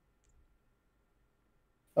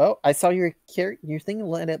 Oh, I saw your thing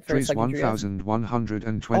lit up for a Driz second.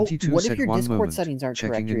 1122 what if said your 1 Discord moment, settings aren't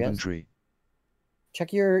checking correct, inventory.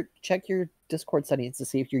 Check your Discord settings to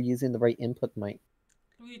see if you're using the right input mic.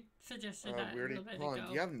 We suggested that a little bit Hold on, ago.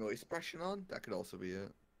 do you have noise suppression on? That could also be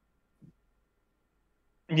it.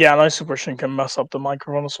 Yeah, noise suppression can mess up the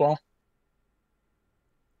microphone as well.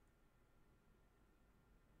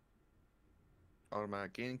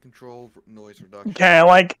 Automatic gain control, noise reduction. Can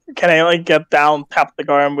I get down, tap the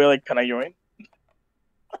guard, and be like, can I join?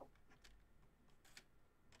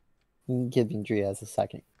 Give Andreas a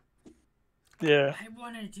second. Yeah. I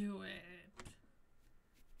want to do it.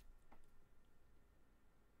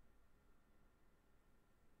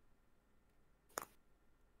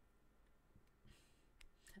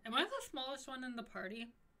 Am I the smallest one in the party?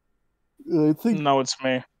 I think. No, it's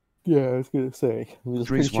me. Yeah, I was gonna say.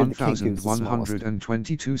 Driz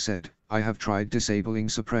 1122 said, I have tried disabling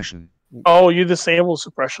suppression. Oh, you disabled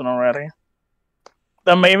suppression already.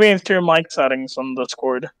 Then maybe into your mic settings on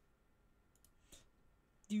Discord.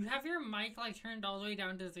 Do you have your mic turned all the way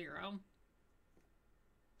down to 0?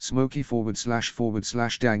 Smokey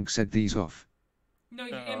 // dank said these off. No,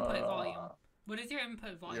 your input volume. What is your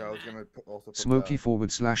input volume? Yeah, I was gonna also put Smokey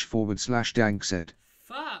that. / dank said.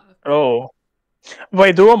 Fuck. Oh.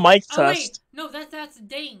 Wait, do a mic test. Oh wait, no, that's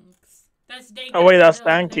Danks. That's Danks. Oh wait, that's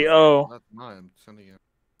Danky. Oh. That's mine. I'm sending it.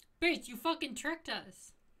 Bitch, you fucking tricked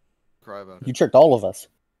us. Cry about it. You tricked all of us.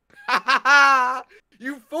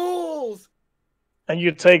 You fools! And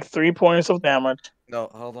you take 3 points of damage. No,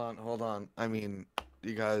 hold on. I mean,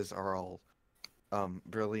 you guys are all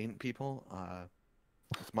brilliant people.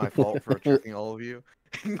 It's my fault for tricking all of you.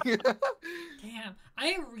 Damn,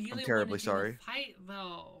 I really I'm terribly want to sorry. do the fight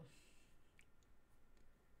though.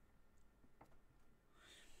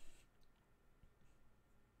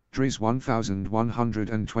 Driz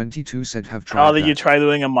 1122 said have tried How did you try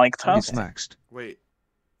doing a mic It's test? maxed. Wait,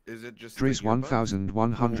 is it just Driz the earbuds?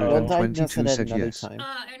 1122 said yes.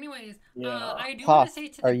 Anyways, Yeah. I do want Hoff, to say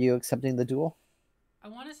to are the... you accepting the duel? I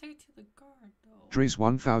want to say to the guard though. Driz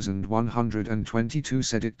 1122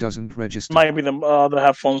 said it doesn't register. Might be the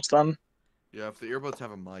headphones then. Yeah, if the earbuds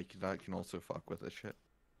have a mic, that can also fuck with this shit.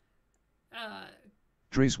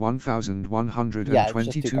 Driz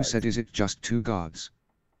 1122 said is it just 2 guards?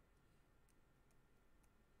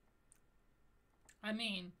 I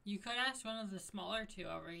mean, you could ask one of the smaller 2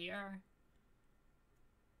 over here.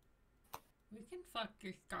 We can fuck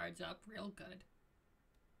your guards up real good.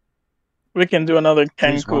 We can do another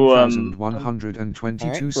Driz Kenku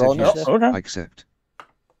 1122 said roll yes. initiative. Okay. Accept.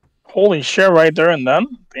 Holy shit, right there and then?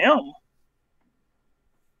 Damn.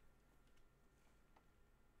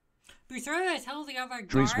 Be sure to tell the other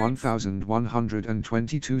guards. Driz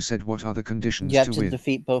 1122 said what are the conditions You have to to win?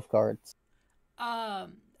 defeat both guards.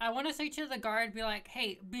 I want to say to the guard, be like,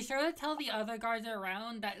 hey, be sure to tell the other guards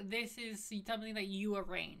around that this is something that you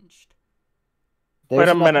arranged. There's Wait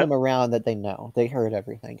a enough of minute. them around that they know. They heard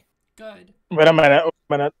everything. Good. Wait a minute.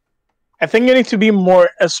 I think you need to be more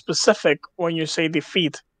specific when you say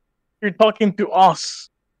defeat. You're talking to us.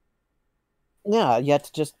 Yeah, you have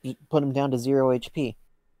to just put them down to 0 HP.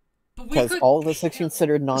 Because could all of this is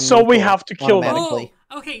considered non-lethal. So we have to kill them. automatically.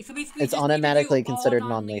 Oh, okay, so basically It's just need to do automatically all considered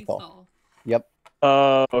non-lethal. Yep.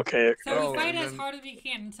 Okay. So we Oh, fight and as then- hard as we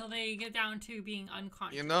can until they get down to being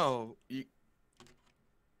unconscious. You know,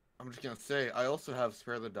 I'm just gonna say, I also have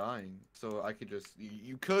Spare the Dying, so I could just,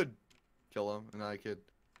 you could kill him, and I could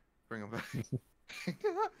bring him back.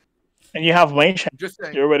 And you have mage. Just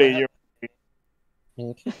saying. You're ready.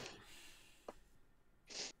 Okay.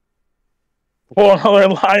 For another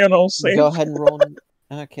Lionel save. Go ahead and roll.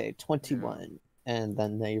 Okay, 21. And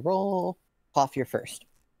then they roll. Off your first.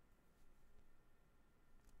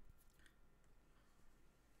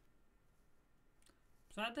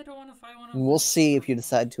 Sad they don't want to fight one of We'll us. see if you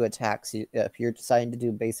decide to attack. So if you're deciding to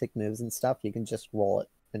do basic moves and stuff, you can just roll it,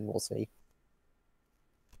 and we'll see.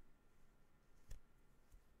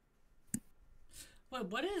 Wait,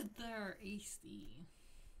 what is their AC?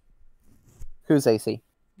 Who's AC?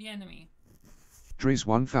 The enemy. Driz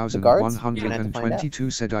You're gonna have to find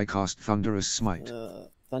 1122 said I cast Thunderous Smite.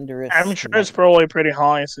 Thunderous. I'm sure it's probably pretty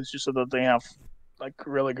high since you said that they have like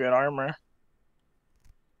really good armor.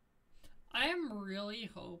 I am really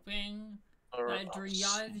hoping that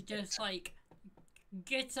Dryad just like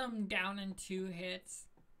gets them down in 2 hits.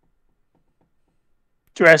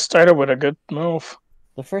 Dredd started with a good move.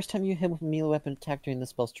 The first time you hit with a melee weapon attack during the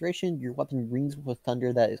spell's duration, your weapon rings with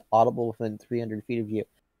thunder that is audible within 300 feet of you.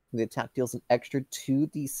 The attack deals an extra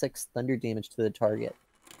 2d6 thunder damage to the target.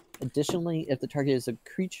 Additionally, if the target is a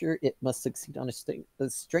creature, it must succeed on a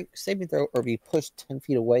strength saving throw or be pushed 10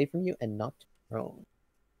 feet away from you and knocked prone.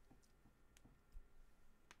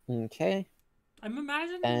 Okay. I'm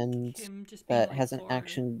imagining And him just being that like has an forward.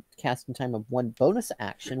 action casting time of 1 bonus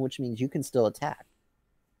action, which means you can still attack.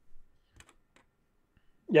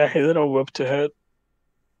 Yeah, he did a whip to hit.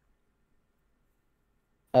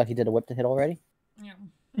 Oh, he did a whip to hit already? Yeah.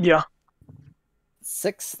 Yeah.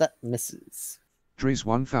 6, that misses. Driz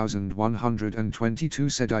 1122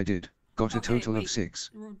 said I did. Got a Okay, total wait. of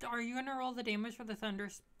 6. Are you gonna roll the damage for the Thunder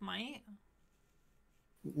Smite?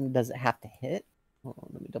 Does it have to hit? Hold on,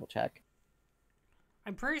 let me double check.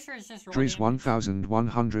 I'm pretty sure it's just roll Driz damage.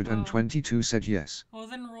 1122 said yes. Well,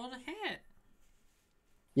 then roll the hit.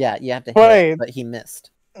 Yeah, you have to hit, Wait. but he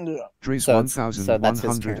missed. Yeah. Driz So that's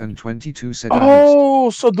his turn. 1122 said I missed. Oh,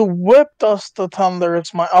 so the whip does the thunder.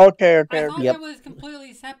 It's my okay. I Okay. thought Yep. that was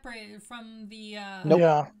completely separate from the. Nope.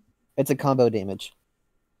 Yeah. It's a combo damage.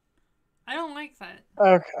 I don't like that.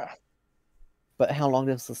 Okay. But how long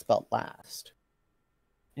does the spell last?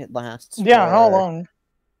 It lasts Yeah. How for long?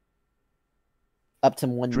 up to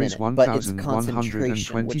 1 Driz minute. But it's concentration, which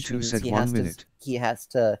 1122 means said he 1 has minute. to he has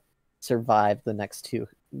to survive the next 2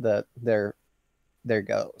 their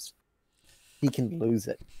goes. He can lose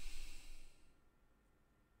it.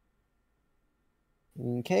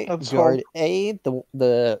 Okay, Let's guard hope. A,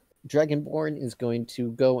 the Dragonborn is going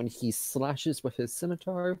to go and he slashes with his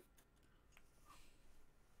scimitar.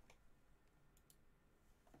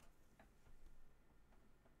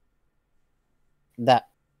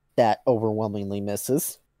 That overwhelmingly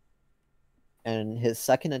misses. And his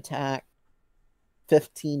second attack,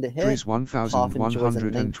 15 to hit. Driz Hoff enjoys a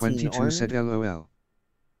 19 1122 said armor. LOL.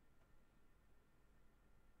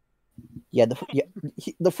 Yeah,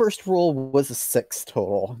 the first roll was a 6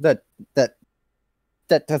 total. That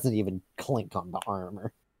doesn't even clink on the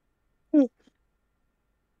armor. I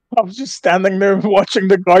was just standing there watching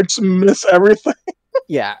the guards miss everything.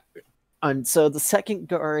 Yeah, and so the second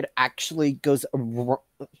guard actually goes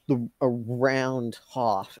around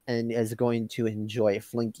Hoff and is going to enjoy a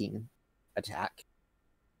flanking attack.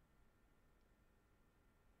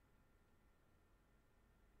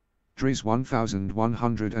 Driz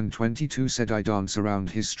 1122 said I dance around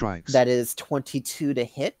his strikes. That is 22 to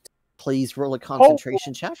hit. Please roll a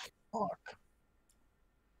concentration check Fuck.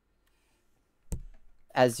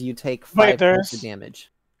 as you take 5 Wait, points of there's-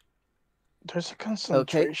 damage. There's a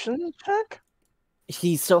concentration check?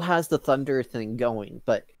 He still has the thunder thing going,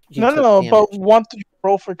 but you No, took no, but damage. what did you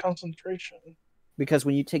roll for concentration? Because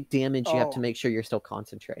when you take damage, you have to Oh. make sure you're still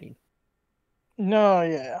concentrating. No,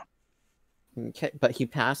 yeah. Okay, but he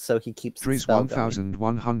passed, so he keeps the Driz spell going.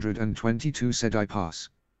 1122 said I pass.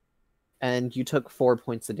 And you took 4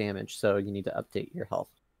 points of damage, so you need to update your health.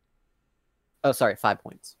 Oh, sorry, 5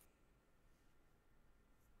 points.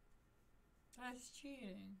 That's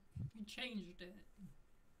cheating. You changed it.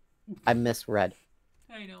 I misread.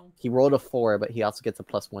 I know. He rolled a 4, but he also gets a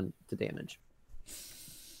 +1 to damage.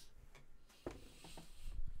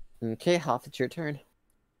 Okay, Hoff, it's your turn.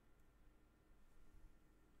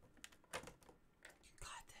 You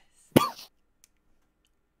got this.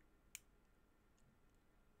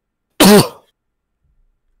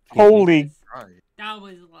 Holy Right. That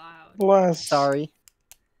was loud. bless. Sorry,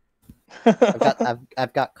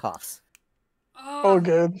 I've got coughs. Oh,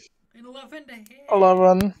 good. It 11 to hit.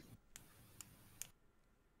 11.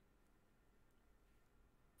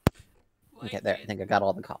 Okay, there. I think I got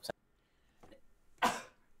all the cops.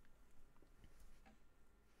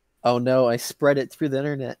 Oh no, I spread it through the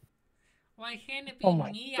internet. Why can't it be Oh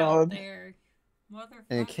my me God. out there?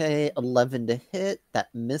 Motherfucker. Okay, 11 to hit.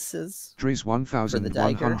 That misses. Dries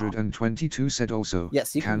 1122 said also,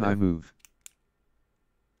 Yes, you can I move. move?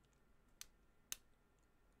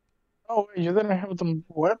 Oh, you didn't have them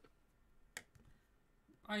whip?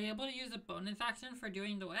 Are you able to use a bonus action for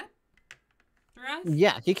doing the whip? Throughout?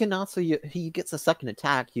 Yeah, he can also he gets a second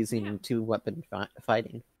attack using Yeah. 2-weapon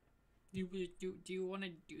fighting. Do you want to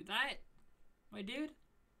do that, my dude?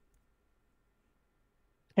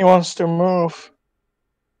 He wants to move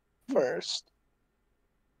first.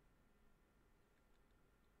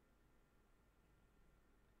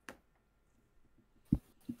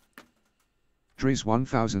 Dries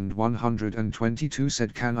 1122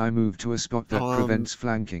 said, can I move to a spot that prevents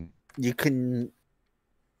flanking? You can,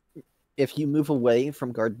 if you move away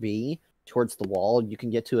from guard B towards the wall, you can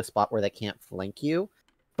get to a spot where they can't flank you.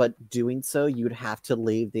 But doing so, you'd have to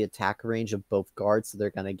leave the attack range of both guards, so they're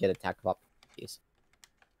going to get attack of opportunities.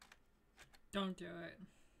 Don't do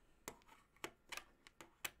it.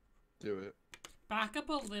 Do it. Back up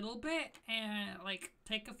a little bit and, like,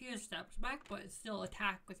 take a few steps back, but still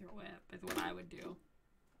attack with your whip is what I would do.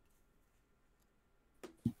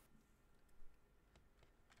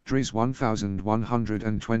 Dries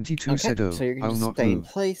 1122 said, oh, so you're going I'll to not stay in move.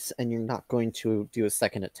 place, and you're not going to do a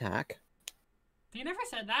second attack. He never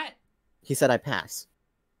said that. He said I pass.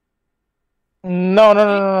 No.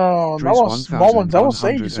 That Dries was moments. That was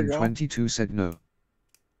ages ago. 1122 said no.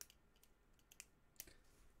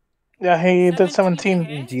 Yeah, he did 17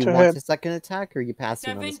 hit? Do you to want hit. a second attack, or are you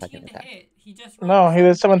passing on the 17 second to attack? hit. He just No, rolled he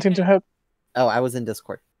did 17 to hit. Oh, I was in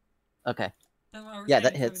Discord. Okay. That's what I was Yeah, saying,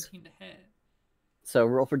 that hits. 17 to hit. So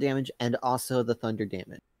roll for damage and also the thunder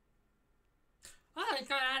damage. Oh, it's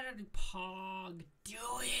got added Pog. Do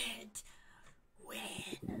it.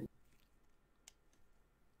 Win.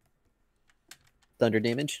 Thunder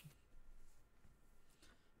damage.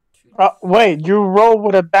 Wait, you roll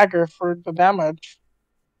with a dagger for the damage.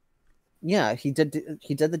 Yeah, he did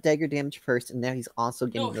the dagger damage first, and now he's also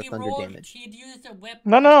getting No, the he thunder rolled. damage. He'd used a whip.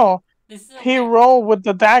 No. This is a He whip. rolled with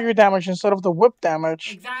the dagger damage instead of the whip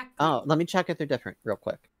damage. Exactly. Oh, let me check if they're different real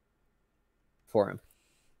quick. For him.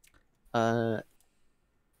 No,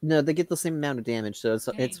 they get the same amount of damage, so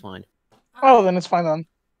it's fine. Oh, then it's fine then.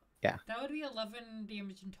 Yeah. That would be 11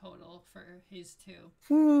 damage in total for his two.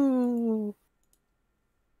 Woo.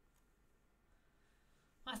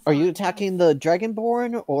 That's Are you not attacking the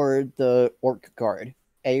Dragonborn or the Orc Guard?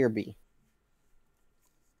 A or B?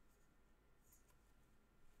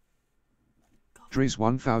 Dries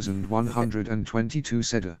 1122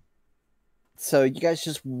 said, So you guys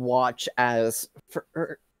just watch as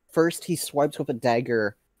first he swipes with a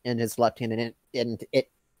dagger in his left hand, and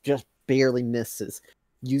it just barely misses.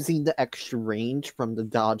 Using the extra range from the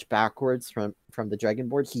dodge backwards from the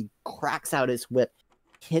Dragonborn, he cracks out his whip,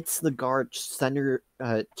 hits the guard center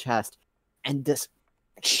chest, and this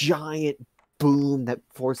giant boom that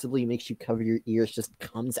forcibly makes you cover your ears just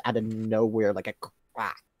comes out of nowhere like a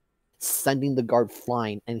crack, sending the guard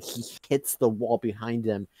flying, and he hits the wall behind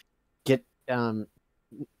him. And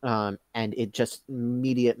it just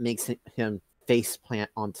immediate makes him face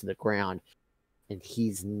plant onto the ground, and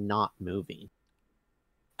he's not moving.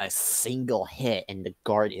 A single hit, and the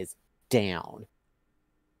guard is down.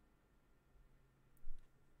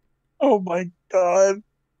 Oh my god.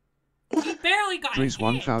 He barely got Dries hit.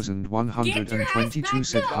 1122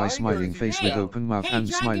 said, hi, smiling face with open mouth and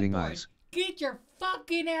smiling Dragonborn, eyes. Get your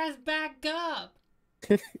fucking ass back up.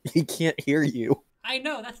 He can't hear you. I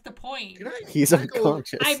know, that's the point. He's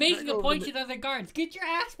unconscious. I'm making a point to the other guards. Get your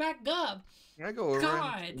ass back up. Can I go over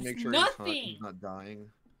God, and make sure nothing. he's not dying?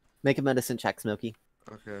 Make a medicine check, Smokey.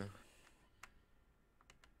 Okay.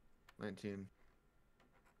 19.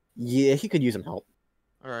 Yeah, he could use some help.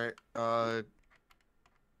 Alright, I'm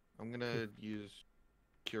gonna use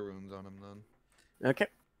Cure Wounds on him then. Okay.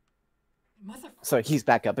 Motherfucker. So he's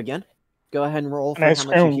back up again. Go ahead and roll for Nice how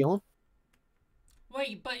much you room. heal him.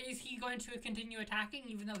 Wait, but is he going to continue attacking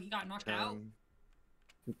even though he got knocked out?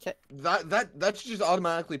 Okay. That should just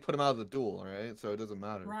automatically put him out of the duel, right? So it doesn't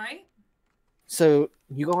matter. Right? So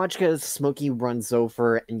you watch as Smokey runs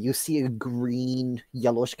over, and you see a green,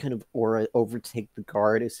 yellowish kind of aura overtake the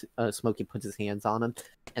guard as Smokey puts his hands on him,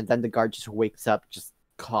 and then the guard just wakes up, just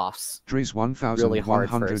coughs. Dries Really hard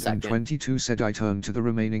for a 1122 said, I turned to the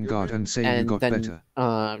remaining guard and say, you And got then,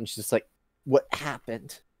 better. She's just like, what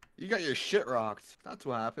happened? You got your shit rocked. That's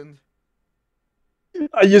what happened.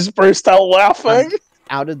 I just burst out laughing.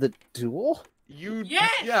 Out of the duel? You. Yes!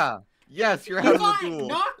 Yeah. Yes, you're You out of got the duel.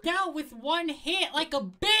 knocked out with one hit like a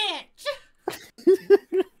bitch!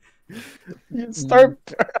 You start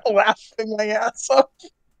laughing my ass off.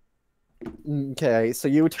 Okay, so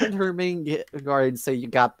you turn to the main guard and say you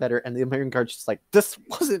got better, and the main guard's just like, this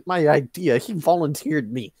wasn't my idea. He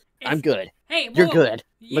volunteered me. I'm good. Hey, You're whoa. good.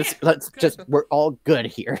 Yeah, Let's good. just, we're all good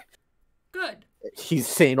here. Good. He's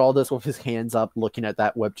saying all this with his hands up, looking at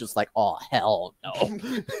that whip, just like, oh, hell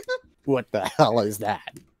no. What the hell is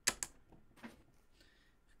that?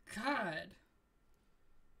 God.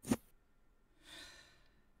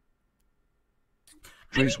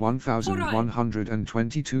 Dre's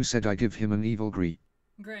 1122 said I give him an evil grin.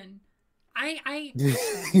 I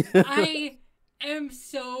am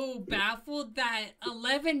so baffled that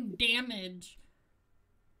 11 damage.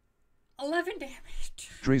 11 damage.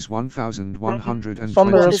 Dre's 1122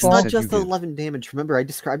 It's not said just you the give. 11 damage. Remember, I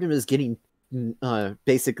described him as getting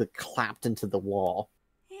basically clapped into the wall.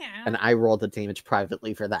 Yeah. And I rolled the damage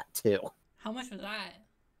privately for that, too. How much was that?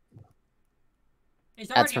 It's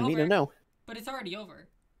That's already for me over. to know. But it's already over.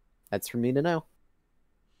 That's for me to know.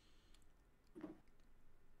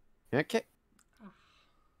 Okay.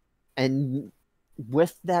 And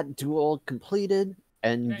with that duel completed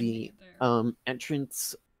and the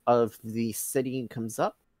entrance of the city comes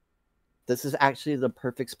up, this is actually the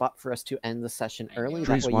perfect spot for us to end the session early. That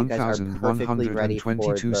Dre's way you guys are perfectly ready for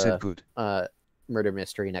 1122 said the good. murder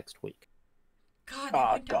mystery next week. God,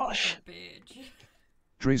 oh gosh.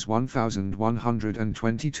 Dre's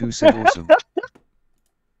 1122 said awesome.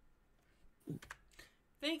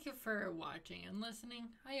 Thank you for watching and listening.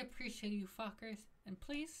 I appreciate you fuckers. And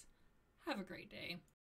please, have a great day.